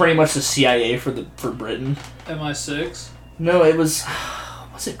like pretty much the CIA for Britain. MI6? No, it was.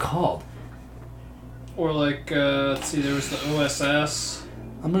 What's it called? Or like, let's see, there was the OSS.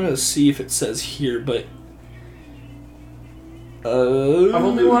 I'm gonna see if it says here, but. I've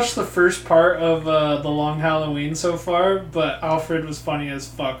only watched the first part of The Long Halloween so far, but Alfred was funny as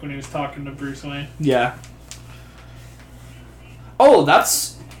fuck when he was talking to Bruce Wayne. Yeah. Oh,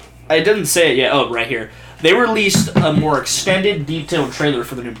 I didn't say it yet. Oh, right here. They released a more extended, detailed trailer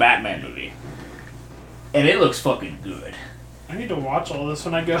for the new Batman movie. And it looks fucking good. I need to watch all this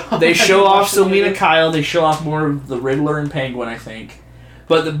when I go. They show off Selena Selena. Kyle. They show off more of the Riddler and Penguin, I think.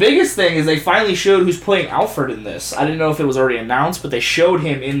 But the biggest thing is they finally showed who's playing Alfred in this. I didn't know if it was already announced, but they showed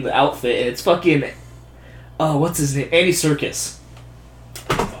him in the outfit, and it's fucking... what's his name? Andy Serkis.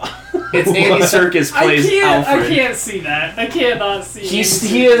 It's Andy Serkis plays Alfred. I can't see that. I cannot see.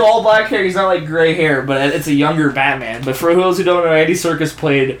 He has all black hair. He's not like gray hair, but it's a younger Batman. But for those who don't know, Andy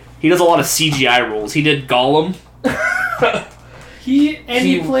Serkis he does a lot of CGI roles. He did Gollum.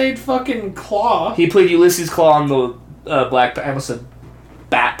 He played fucking Claw. He played Ulysses Claw on the I almost said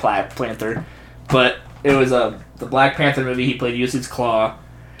Black Panther, but it was the Black Panther movie. He played Ulysses Claw.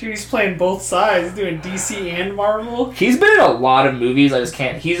 Dude, he's playing both sides, doing DC and Marvel. He's been in a lot of movies. I just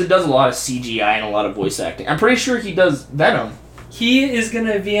can't. He does a lot of CGI and a lot of voice acting. I'm pretty sure he does Venom. He is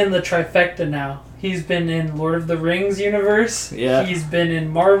gonna be in the trifecta now. He's been in Lord of the Rings universe. Yeah. He's been in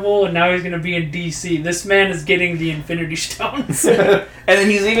Marvel, and now he's gonna be in DC. This man is getting the Infinity Stones. And then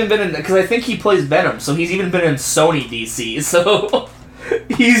he's even been in, because I think he plays Venom, so he's even been in Sony DC. So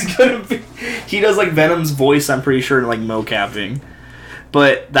he's gonna be. He does like Venom's voice. I'm pretty sure, like mocapping.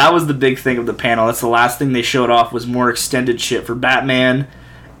 But that was the big thing of the panel. That's the last thing they showed off was more extended shit for Batman.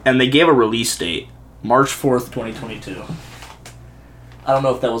 And they gave a release date. March 4th, 2022. I don't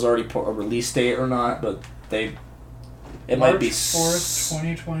know if that was already a release date or not, but it might be... March 4th,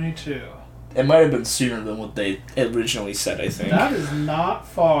 2022. It might have been sooner than what they originally said, I think. That is not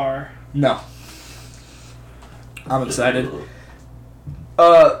far. No. I'm excited.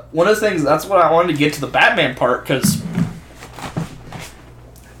 One of the things, that's what I wanted to get to the Batman part, because...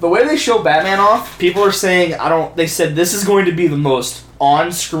 The way they show Batman off, people are saying, they said this is going to be the most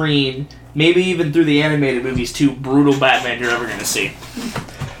on-screen, maybe even through the animated movies too, brutal Batman you're ever going to see.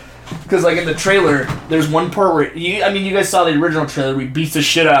 Because, like, in the trailer, there's one part where, you guys saw the original trailer, where he beats the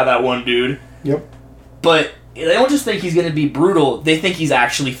shit out of that one dude. Yep. But they don't just think he's going to be brutal, they think he's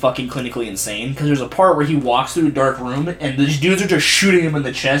actually fucking clinically insane. Because there's a part where he walks through a dark room, and these dudes are just shooting him in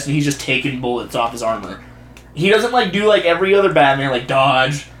the chest, and he's just taking bullets off his armor. He doesn't, like, do like every other Batman, like,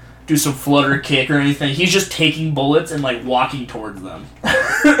 dodge, do some flutter kick or anything. He's just taking bullets and, like, walking towards them.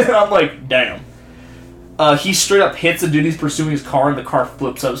 And I'm like, damn. He straight up hits a dude he's pursuing his car, and the car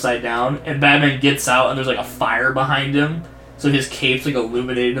flips upside down, and Batman gets out, and there's, like, a fire behind him, so his cape's, like,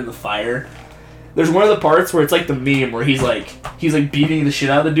 illuminated in the fire. There's one of the parts where it's, like, the meme where he's beating the shit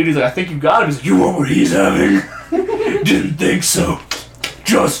out of the dude. He's like, I think you got him. He's like, you want what he's having? Didn't think so.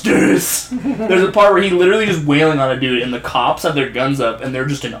 Justice! There's a part where he literally just wailing on a dude, and the cops have their guns up, and they're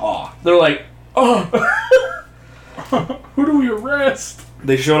just in awe. They're like, oh! Who do we arrest?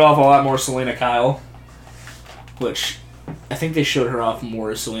 They showed off a lot more Selena Kyle, which I think they showed her off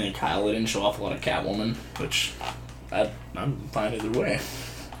more as Selena Kyle. They didn't show off a lot of Catwoman, which I'm fine either way.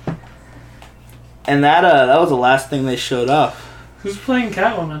 And that was the last thing they showed off. Who's playing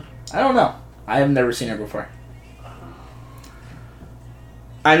Catwoman? I don't know. I have never seen her before.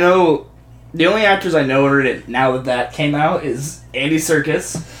 I know the only actors I know are in it now that came out is Andy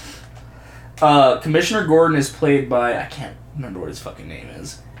Serkis. Commissioner Gordon is played by, I can't remember what his fucking name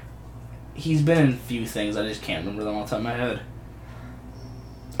is. He's been in a few things, I just can't remember them off the top of my head.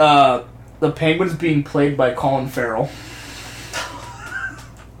 The Penguin's being played by Colin Farrell.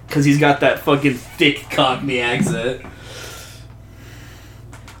 Because he's got that fucking thick Cockney accent.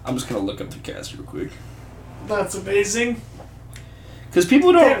 I'm just gonna look up the cast real quick. That's amazing. Because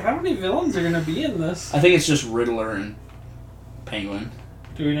people don't... Damn, how many villains are gonna be in this? I think it's just Riddler and Penguin.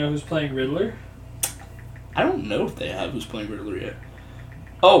 Do we know who's playing Riddler? I don't know if they have who's playing Riddler yet.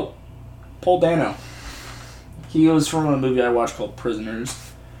 Oh! Paul Dano. He was from a movie I watched called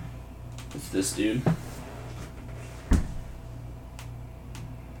Prisoners. It's this dude.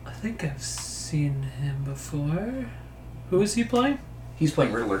 I think I've seen him before. Who is he playing? He's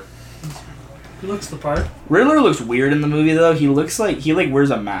playing Riddler. He looks the part. Riddler looks weird in the movie though. He looks like he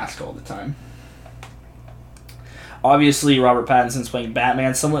wears a mask all the time. Obviously, Robert Pattinson's playing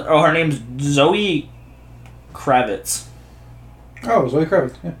Batman. Her name's Zoe Kravitz. Oh, Zoe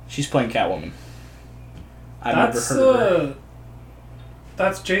Kravitz. Yeah. She's playing Catwoman. I've never heard of her.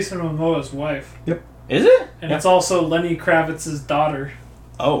 That's Jason Momoa's wife. Yep. Is it? And it's also Lenny Kravitz's daughter.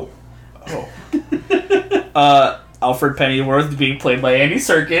 Oh. Alfred Pennyworth being played by Andy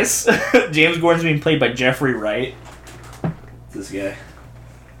Serkis. James Gordon's being played by Jeffrey Wright. This guy.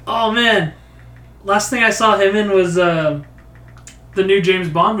 Oh man, last thing I saw him in was the new James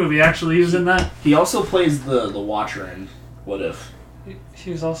Bond movie. Actually, he was in that. He also plays the Watcher in What If.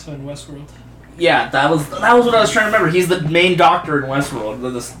 He was also in Westworld. Yeah, that was what I was trying to remember. He's the main doctor in Westworld,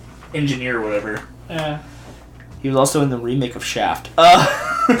 this engineer or whatever. Yeah. He was also in the remake of Shaft. But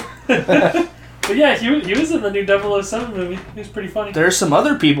yeah, he was in the new 007 movie. He was pretty funny. There's some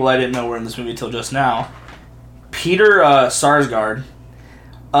other people I didn't know were in this movie till just now. Peter Sarsgaard.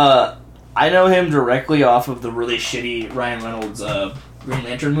 I know him directly off of the really shitty Ryan Reynolds Green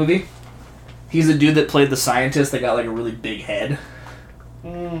Lantern movie. He's the dude that played the scientist that got like a really big head. I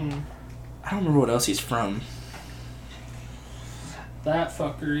don't remember what else he's from. That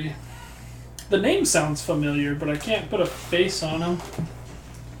fuckery. The name sounds familiar, but I can't put a face on him.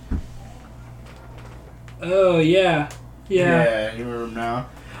 Oh, yeah. Yeah, you remember him now.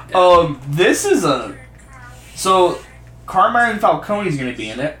 This is So, Carmine Falcone's gonna be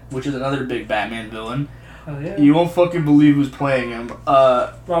in it, which is another big Batman villain. Oh, yeah. You won't fucking believe who's playing him.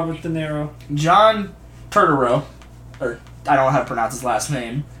 Robert De Niro. John Turturro. Or, I don't know how to pronounce his last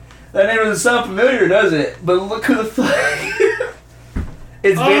name. That name doesn't sound familiar, does it? But look who the fuck...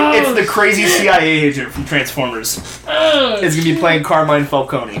 It's the crazy CIA agent from Transformers. It's gonna be playing Carmine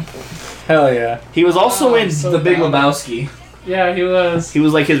Falcone. Hell yeah. He was also in so The Big bad. Lebowski. Yeah, he was. He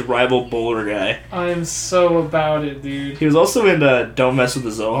was like his rival bowler guy. I'm so about it, dude. He was also in Don't Mess with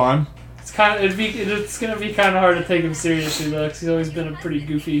the Zohan. It's gonna be kind of hard to take him seriously though, because he's always been a pretty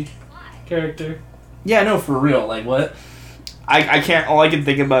goofy character. Yeah, no, for real. Like what? I can't. All I can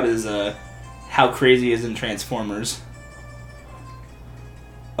think about is how crazy he is in Transformers.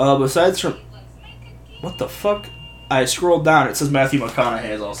 Besides from, what the fuck? I scrolled down. It says Matthew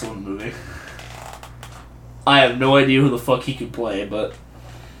McConaughey is also in the movie. I have no idea who the fuck he could play, but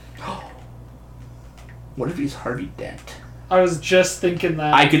what if he's Harvey Dent? I was just thinking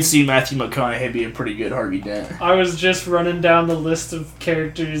that. I could see Matthew McConaughey being pretty good Harvey Dent. I was just running down the list of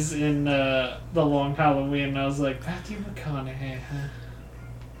characters in The Long Halloween, and I was like, Matthew McConaughey, huh?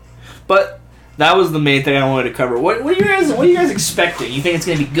 But that was the main thing I wanted to cover. What are you guys expecting? You think it's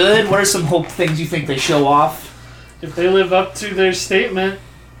gonna be good? What are some things you think they show off? If they live up to their statement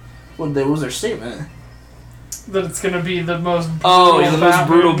What was their statement? that it's gonna be the most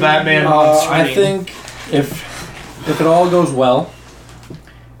brutal Batman on screen. I think if it all goes well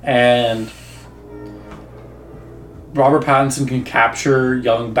and Robert Pattinson can capture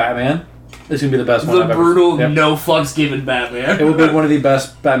young Batman, it's gonna be the best one. The brutal, no fucks given Batman. It will be one of the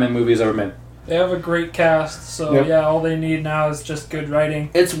best Batman movies ever made. They have a great cast, so Yep. yeah, all they need now is just good writing.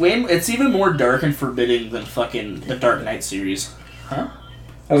 It's even more dark and forbidding than fucking the Dark Knight series. Huh?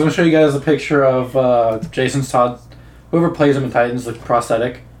 I was gonna show you guys a picture of Jason Todd, whoever plays him in Titans, the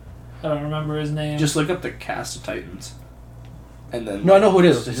prosthetic. I don't remember his name. Just look up the cast of Titans. And then... No, I know who it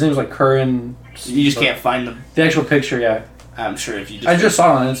is. His name's like Curran. You just can't find them. The actual picture, yeah. I'm sure if you just... I just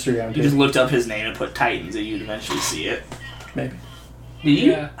saw it on Instagram. You Too. just looked up his name and put Titans and you'd eventually see it. Maybe. Did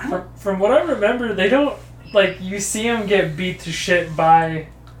you? Yeah. From what I remember, they don't... Like, you see him get beat to shit by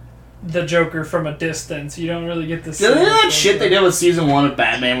the Joker from a distance. You don't really get to see... Did they do that him. shit they did with season 1 of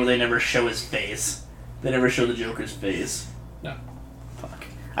Batman where they never show his face? They never show the Joker's face. No. Fuck.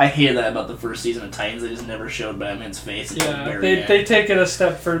 I hated that about the first season of Titans. They just never showed Batman's face. Yeah, they take it a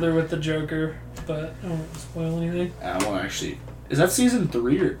step further with the Joker, but I won't spoil anything. I want to actually... Is that season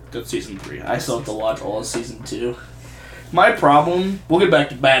 3 or... That's season 3. I still have to watch all of season 2. My problem... We'll get back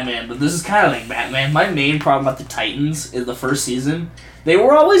to Batman, but this is kind of like Batman. My main problem about the Titans is the first season. They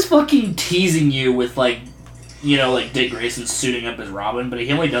were always fucking teasing you with, like... You know, like Dick Grayson suiting up as Robin, but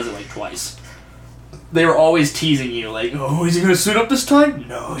he only does it, like, twice. They were always teasing you, like, oh, is he gonna suit up this time?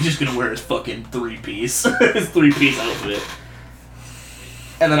 No, he's just gonna wear his fucking three-piece. His three-piece outfit.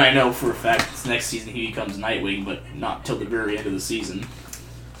 And then I know for a fact this next season he becomes Nightwing, but not till the very end of the season.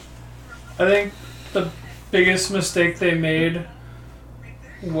 I think the biggest mistake they made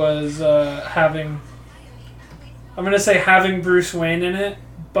was having... I'm gonna say having Bruce Wayne in it,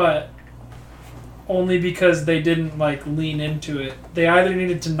 but only because they didn't, like, lean into it. They either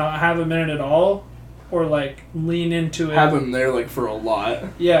needed to not have him in it at all, or, like, lean into it. Have him there, like, for a lot.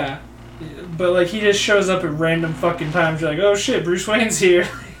 Yeah. But, like, he just shows up at random fucking times. You're like, oh shit, Bruce Wayne's here.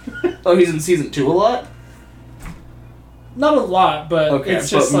 Oh, he's in season 2 a lot? Not a lot, but Okay, it's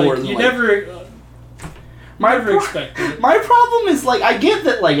just but more like, than, you like- never expected it. My problem is, like, I get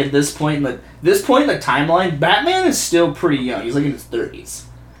that, like, at this point in the timeline, Batman is still pretty young. He's, like, in his 30s.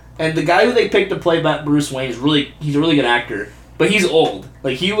 And the guy who they picked to play Bruce Wayne he's a really good actor. But he's old.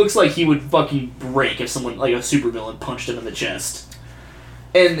 Like, he looks like he would fucking break if someone, like a supervillain, punched him in the chest.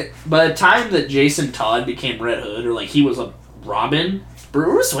 And by the time that Jason Todd became Red Hood, or, like, he was a Robin,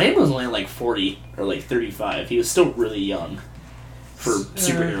 Bruce Wayne was only, like, 40 or, like, 35. He was still really young for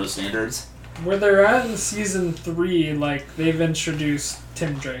superhero standards. Where they're at in season 3, like, they've introduced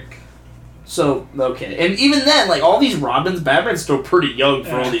Tim Drake. So, okay. And even then, like, all these Robins, Batman's still pretty young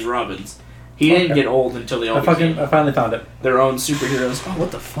for all these Robins. He didn't get old until they all I finally found it. their own superheroes. Oh, what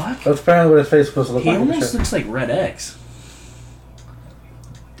the fuck? That's apparently what his face was supposed to look He like. almost looks like Red X.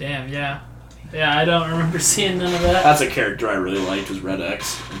 Damn, yeah. Yeah, I don't remember seeing none of that. That's a character I really liked, was Red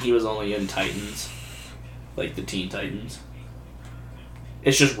X. And he was only in Titans. Like the Teen Titans.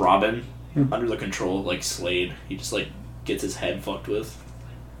 It's just Robin under the control of, like, Slade. He just, like, gets his head fucked with.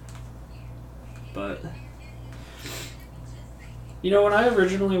 But... You know, when I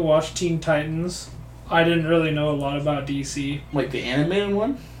originally watched Teen Titans, I didn't really know a lot about DC. Like the animated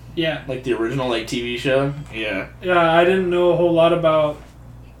one? Yeah. Like the original, like, TV show? Yeah. Yeah, I didn't know a whole lot about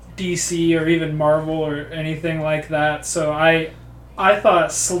DC or even Marvel or anything like that, so I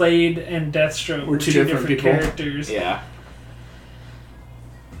thought Slade and Deathstroke were two different people. characters. Yeah.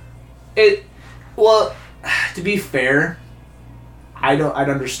 Well, to be fair, I'd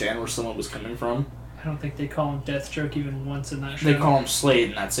understand where someone was coming from. I don't think they call him Deathstroke even once in that show. They call him Slade,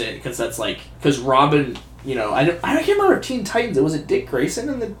 and that's it. Because Robin, you know, I can't remember Teen Titans. Was it Dick Grayson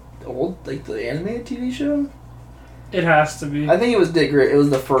in the old, like, the animated TV show? It has to be. I think it was Dick Grayson. It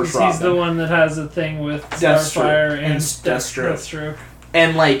was the first Robin. He's the one that has a thing with Starfire and Deathstroke.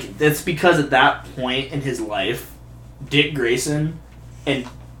 And, like, that's because at that point in his life, Dick Grayson and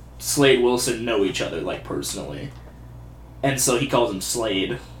Slade Wilson know each other, like, personally. And so he calls him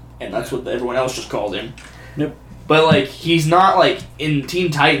Slade. And that's what everyone else just called him. Yep. But, like, he's not, like, in Teen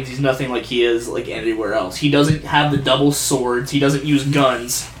Titans, he's nothing like he is, like, anywhere else. He doesn't have the double swords. He doesn't use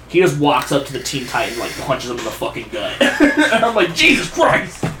guns. He just walks up to the Teen Titan, like, punches him in the fucking gut. And I'm like, Jesus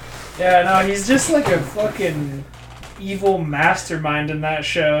Christ! Yeah, no, he's just like a fucking evil mastermind in that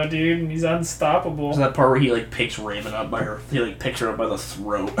show, dude, and he's unstoppable. There's that part where he, like, picks Raven up by her, he, like, picks her up by the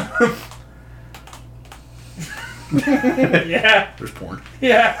throat. Yeah. There's porn.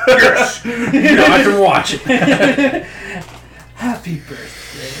 Yeah. Yes! Now I can watch it. Happy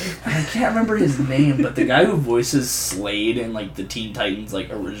birthday. I can't remember his name, but the guy who voices Slade in, like, the Teen Titans, like,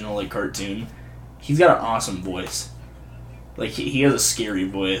 original, like, cartoon, he's got an awesome voice. Like, he has a scary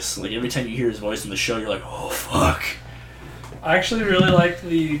voice. Like, every time you hear his voice in the show, you're like, oh, fuck. I actually really liked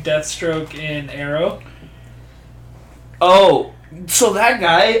the Deathstroke in Arrow. Oh, so that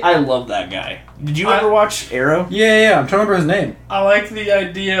guy, I love that guy. Did you ever watch Arrow? Yeah, I'm trying to remember his name. I like the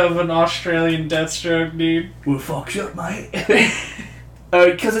idea of an Australian Deathstroke, dude. Well, fuck you up, mate.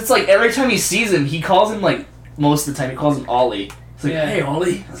 Because it's like, every time he sees him, he calls him, like, most of the time, he calls him Ollie. He's like, hey,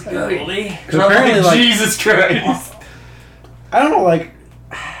 Ollie. How's it going? Ollie. Apparently, like, Jesus Christ. I don't know, like,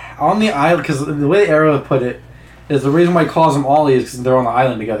 on the island, because the way Arrow put it is the reason why he calls them Ollie is because they're on the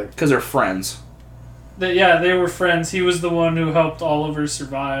island together. Because they're friends. They were friends. He was the one who helped Oliver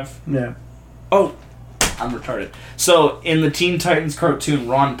survive. Yeah. Oh, I'm retarded. So, in the Teen Titans cartoon,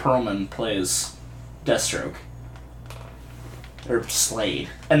 Ron Perlman plays Deathstroke. Or Slade.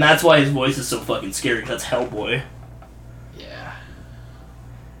 And that's why his voice is so fucking scary, because that's Hellboy. Yeah.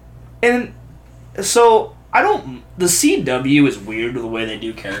 And, so, The CW is weird with the way they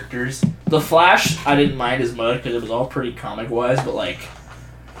do characters. The Flash, I didn't mind as much because it was all pretty comic-wise, but, like,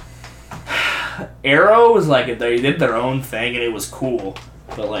 Arrow was, like, they did their own thing and it was cool.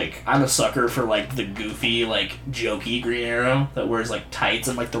 But, like, I'm a sucker for, like, the goofy, like, jokey Green Arrow that wears, like, tights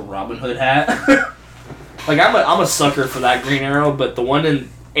and, like, the Robin Hood hat. Like, I'm a sucker for that Green Arrow, but the one in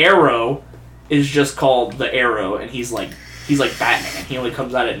Arrow is just called the Arrow, and he's like Batman. He only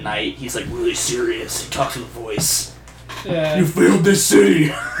comes out at night. He's, like, really serious. He talks with a voice. Yeah. You failed this city!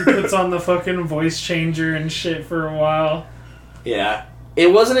 He puts on the fucking voice changer and shit for a while. Yeah.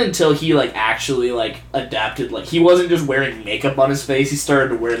 It wasn't until he, like, actually, like, adapted, like, he wasn't just wearing makeup on his face, he started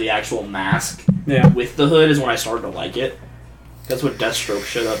to wear the actual mask with the hood is when I started to like it. That's when Deathstroke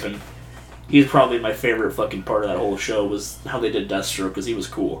showed up, and he's probably my favorite fucking part of that whole show was how they did Deathstroke, because he was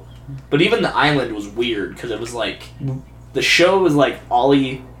cool. But even the island was weird, because it was, like, the show was, like,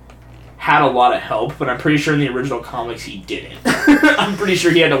 Ollie had a lot of help, but I'm pretty sure in the original comics he didn't. I'm pretty sure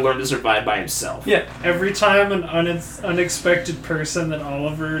he had to learn to survive by himself. Yeah, every time an unexpected person that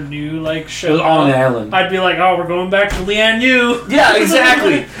Oliver knew, like, It showed was on the up, island. I'd be like, oh, we're going back to Lian Yu. Yeah,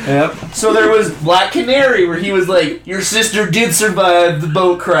 exactly. Yep. So there was Black Canary, where he was like, your sister did survive the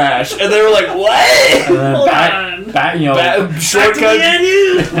boat crash. And they were like, what? And then Hold on. you know. Back to Shortcut. Lian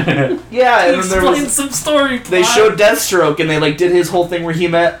Yu. Yeah, and then there Explain was... some story They plot. showed Deathstroke, and they, like, did his whole thing where he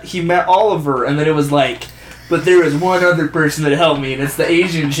met Oliver, and then it was like, but there was one other person that helped me, and it's the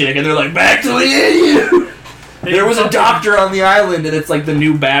Asian chick, and they're like, back to the Asian! There was a doctor on the island, and it's like the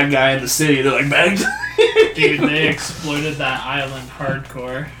new bad guy in the city. They're like, back to Dude, they exploited that island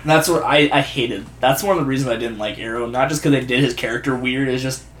hardcore. That's what I hated. That's one of the reasons I didn't like Arrow. Not just because they did his character weird, it's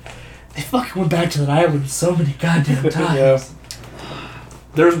just, they fucking went back to that island so many goddamn times. Yeah.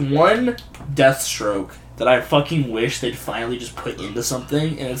 There's one Deathstroke that I fucking wish they'd finally just put into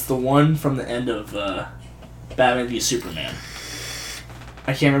something, and it's the one from the end of Batman v Superman.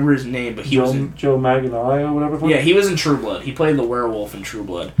 I can't remember his name, but he was in... Joe Manganiello or whatever. Yeah, he was in True Blood. He played the werewolf in True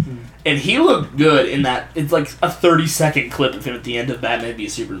Blood. And he looked good in that... It's like a 30-second clip of him at the end of Batman v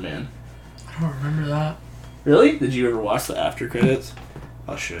Superman. I don't remember that. Really? Did you ever watch the after credits?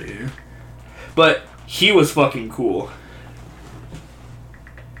 I'll show you. But he was fucking cool.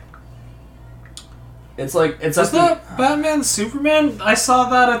 It's like... It's Was that Batman Superman? I saw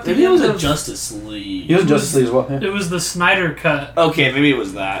that at the Maybe it end was a of... Justice League. He was in Justice League as well. Yeah. It was the Snyder Cut. Okay, maybe it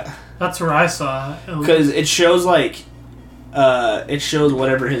was that. That's where I saw it. Because it shows, like... it shows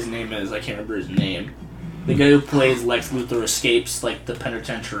whatever his name is. I can't remember his name. The guy who plays Lex Luthor escapes, like, the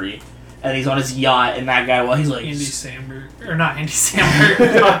penitentiary. And he's on his yacht, and that guy, well, he's like... Andy Samberg. Or not Andy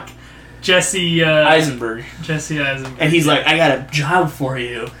Samberg. Fuck. Jesse... Eisenberg. Jesse Eisenberg. And he's like, I got a job for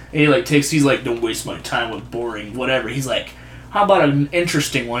you. And he like he's like, don't waste my time with boring, whatever. He's like, how about an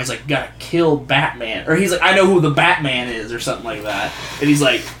interesting one? He's like, gotta kill Batman. Or he's like, I know who the Batman is, or something like that. And he's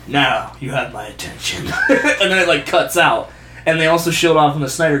like, now you have my attention. And then it like cuts out. And they also showed off in the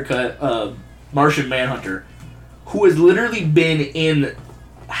Snyder Cut, Martian Manhunter, who has literally been in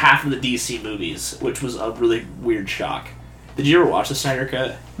half of the DC movies, which was a really weird shock. Did you ever watch the Snyder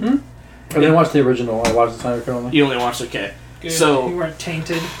Cut? I didn't watch the original. I watched the Snyder Cut only. You only watched, okay. Good. So You weren't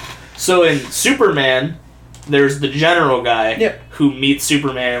tainted. So in Superman, there's the general guy Yep. who meets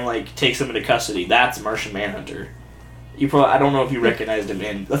Superman and like takes him into custody. That's Martian Manhunter. You probably I don't know if you recognized him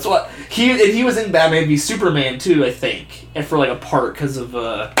in. That's what he was in Batman v Superman too, I think, and for like a part because of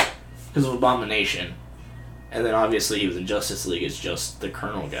Abomination. And then obviously he was in Justice League as just the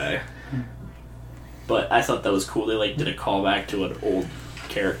Colonel guy. But I thought that was cool. They like did a callback to an old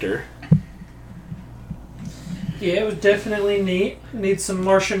character. Yeah, it was definitely neat. Need some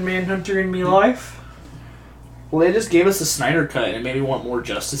Martian Manhunter in me life. Well, they just gave us the Snyder Cut and it made me want more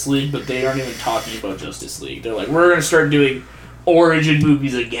Justice League, but they aren't even talking about Justice League. They're like, we're going to start doing origin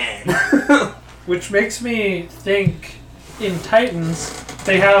movies again. Which makes me think in Titans,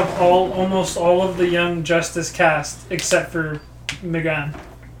 they have almost all of the Young Justice cast except for Megan.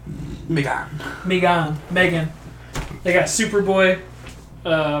 Megan. They got Superboy,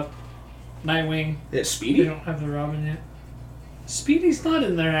 Nightwing. Yeah, They Speedy? don't have the Robin yet. Speedy's not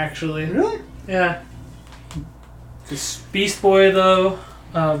in there actually. Really? Yeah. Beast Boy though,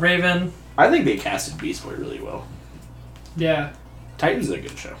 Raven. I think they casted Beast Boy really well. Yeah. Titans is a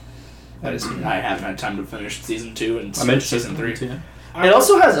good show. I haven't had time to finish season 2 and I'm interested season 3. too. It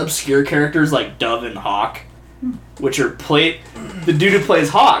also has obscure characters like Dove and Hawk, which are the dude who plays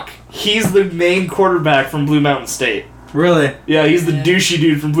Hawk. He's the main quarterback from Blue Mountain State. Really? Yeah, he's the douchey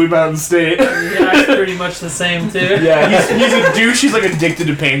dude from Blue Mountain State. Yeah, it's pretty much the same too. Yeah, he's a douche. He's like addicted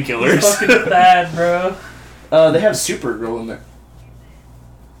to He's painkillers. fucking bad, bro. They have Supergirl in there.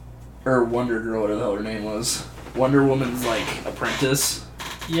 or Wonder Girl, whatever the hell her name was. Wonder Woman's like apprentice.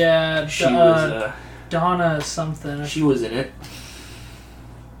 Yeah, Donna something. She was in it.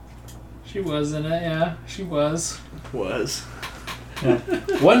 She was in it, yeah. She was. Yeah.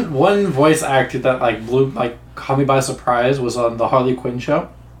 One voice actor that like caught me by surprise was on the Harley Quinn show,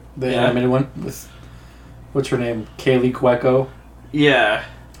 the animated one with what's her name, Kaylee Cuoco. Yeah.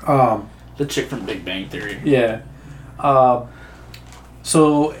 The chick from Big Bang Theory. Yeah.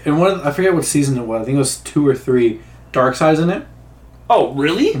 So in one I forget what season it was. I think it was 2 or 3. Darkseid's in it. Oh,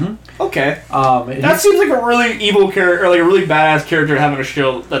 really? Mm-hmm. Okay. That seems like a really evil character, or like a really badass character having a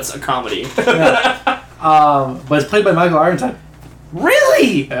show that's a comedy. Yeah. But it's played by Michael Ironside.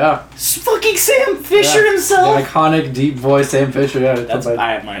 Really? Yeah. It's fucking Sam Fisher himself? The iconic deep voice Sam Fisher, yeah.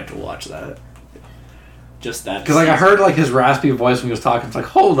 I might have to watch that. Just that. Because I heard like his raspy voice when he was talking. It's like,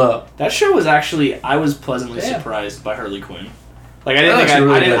 hold up. That show was actually, I was pleasantly surprised by Harley Quinn. Like I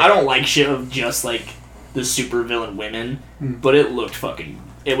don't like shit of just like the super villain women, but it looked fucking.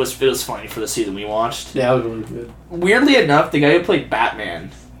 It was funny for the season we watched. Yeah, it was really good. Weirdly enough, the guy who played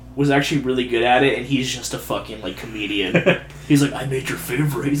Batman was actually really good at it, and he's just a fucking like comedian. He's like, I made your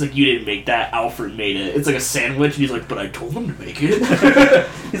favorite. He's like, you didn't make that. Alfred made it. It's like a sandwich, and he's like, but I told him to make it.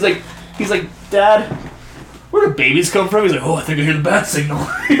 he's like, Dad, where do babies come from? He's like, oh, I think I hear the bat signal.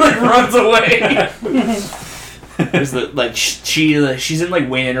 He like runs away. There's the like she's in like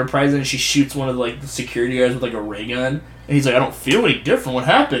Wayne Enterprises, and she shoots one of like the security guards with like a ray gun. And he's like, I don't feel any different. What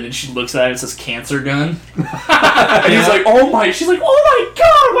happened? And she looks at it and says, cancer gun. And he's like, oh my. She's like, oh my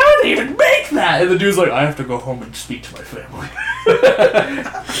god, why would they even make that? And the dude's like, I have to go home and speak to my family.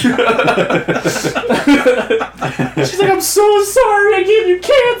 She's like, I'm so sorry I gave you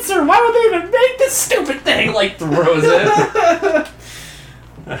cancer. Why would they even make this stupid thing? Like, throws it.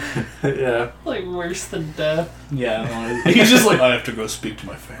 Yeah. Like, worse than death. Yeah. He's just like, I have to go speak to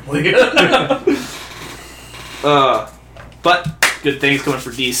my family. But good things coming for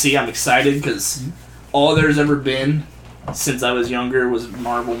DC. I'm excited because all there's ever been since I was younger was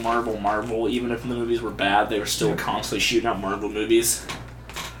Marvel. Even if the movies were bad, they were still constantly shooting out Marvel movies.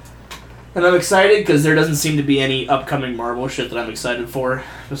 And I'm excited because there doesn't seem to be any upcoming Marvel shit that I'm excited for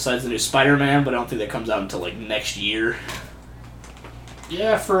besides the new Spider-Man, but I don't think that comes out until like next year.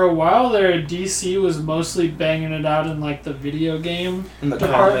 Yeah, for a while there, DC was mostly banging it out in like the video game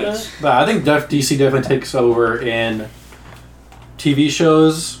department. Comics. But I think DC definitely takes over in TV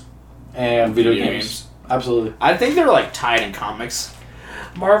shows and video games. Absolutely. I think they're like tied in comics.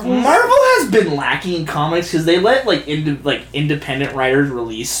 Marvel has been lacking in comics because they let like independent writers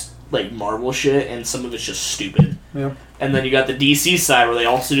release like Marvel shit, and some of it's just stupid. Yeah. And then you got the DC side where they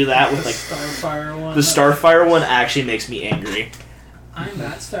also do that with like Starfire one. The Starfire one actually makes me angry. I'm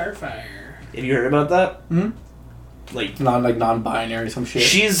not Starfire. Have you heard about that? Hmm. Like non-binary some shit.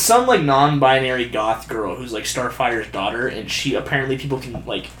 She's some like non-binary goth girl who's like Starfire's daughter, and she apparently people can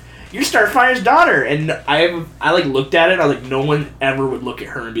like, you're Starfire's daughter, and I like looked at it, and I was like, no one ever would look at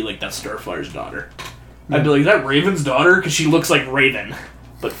her and be like, that's Starfire's daughter. I'd be like, is that Raven's daughter? Because she looks like Raven,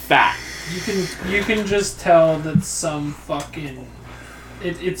 but fat. You can just tell that some fucking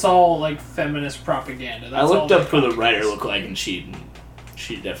it's all like feminist propaganda. That's I looked all up who the writer looked like, and she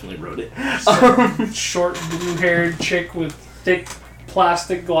definitely wrote it. Short blue-haired chick with thick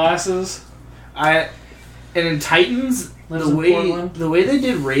plastic glasses. And in Titans, the way they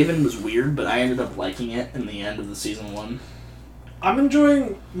did Raven was weird, but I ended up liking it in the end of the season 1. I'm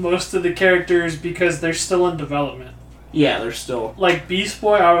enjoying most of the characters because they're still in development. Yeah, they're still... Like, Beast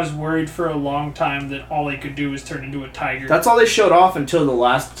Boy, I was worried for a long time that all he could do was turn into a tiger. That's all they showed off until the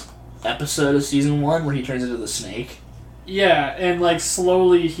last episode of season 1 where he turns into the snake. Yeah, and like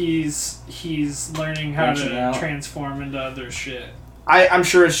slowly he's learning how Branching to out. transform into other shit. I'm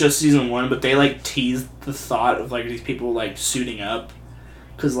sure it's just season 1, but they like teased the thought of like these people like suiting up,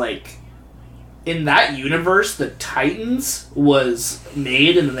 because like in that universe the Titans was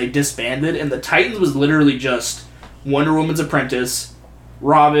made and then they disbanded, and the Titans was literally just Wonder Woman's apprentice,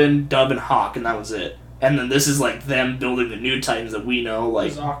 Robin, Dove, and Hawk, and that was it. And then this is like them building the new Titans that we know,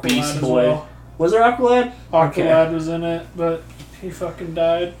 like Aqualad Beast as Boy. well. Was there Aqualad? Aqualad was in it, but he fucking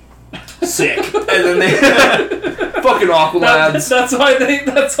died. Sick. And then they fucking Aqualads. That's why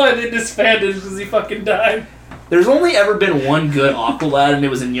they disbanded, because he fucking died. There's only ever been one good Aqualad, and it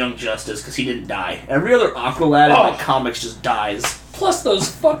was in Young Justice because he didn't die. Every other Aqualad in like comics just dies. Plus those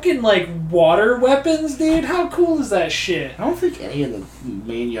fucking like water weapons, dude. How cool is that shit? I don't think any of the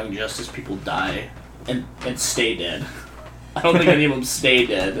main Young Justice people die and stay dead. I don't think any of them stay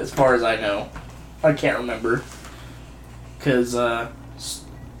dead, as far as I know. I can't remember. Because,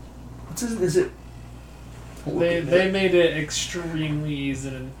 is it They made it extremely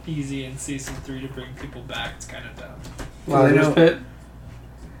easy in season 3 to bring people back. It's kind of dumb. Lazarus Pit.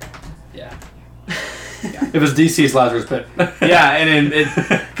 Yeah. It was DC's Lazarus Pit. Yeah, and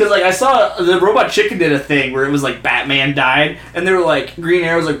because like I saw the Robot Chicken did a thing where it was like Batman died, and they were like Green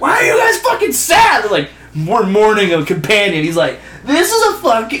Arrow's like, why are you guys fucking sad? They're like, we're mourning a companion. He's like, this is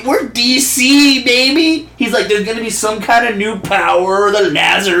we're DC, baby. He's like, there's gonna be some kind of new power, or the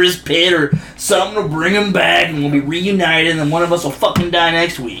Lazarus Pit, or something to bring him back, and we'll be reunited, and then one of us will fucking die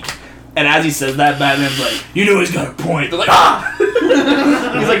next week. And as he says that, Batman's like, you know he's got a point. They're like, ah!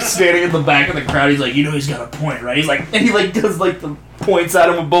 He's like standing in the back of the crowd. He's like, you know he's got a point, right? He's like, and he like does like the points at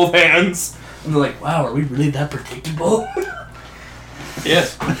him with both hands. And they're like, wow, are we really that predictable?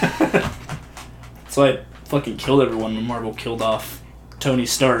 Yes. So I fucking killed everyone when Marvel killed off Tony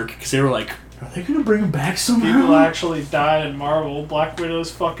Stark, because they were like, are they gonna bring him back somehow? People actually died in Marvel. Black Widow's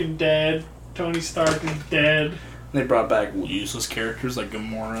fucking dead. Tony Stark is dead. They brought back useless characters like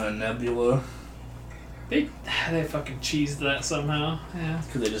Gamora and Nebula. They fucking cheesed that somehow. Yeah.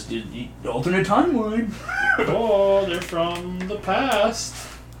 Because they just did the alternate timeline. Oh, they're from the past.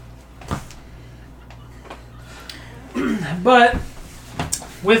 But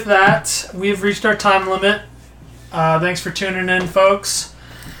with that, we've reached our time limit. Thanks for tuning in, folks.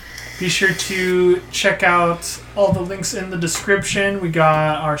 Be sure to check out all the links in the description. We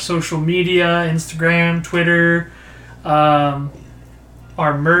got our social media, Instagram, Twitter.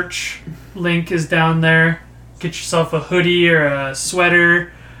 Our merch link is down there. Get yourself a hoodie or a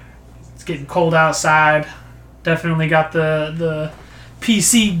sweater. It's getting cold outside. Definitely got the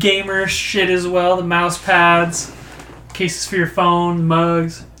PC gamer shit as well. The mouse pads, cases for your phone,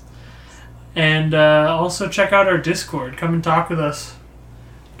 mugs. And also check out our Discord. Come and talk with us.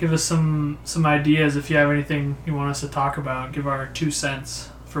 Give us some ideas if you have anything you want us to talk about. Give our 2 cents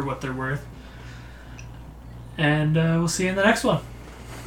for what they're worth. And we'll see you in the next one.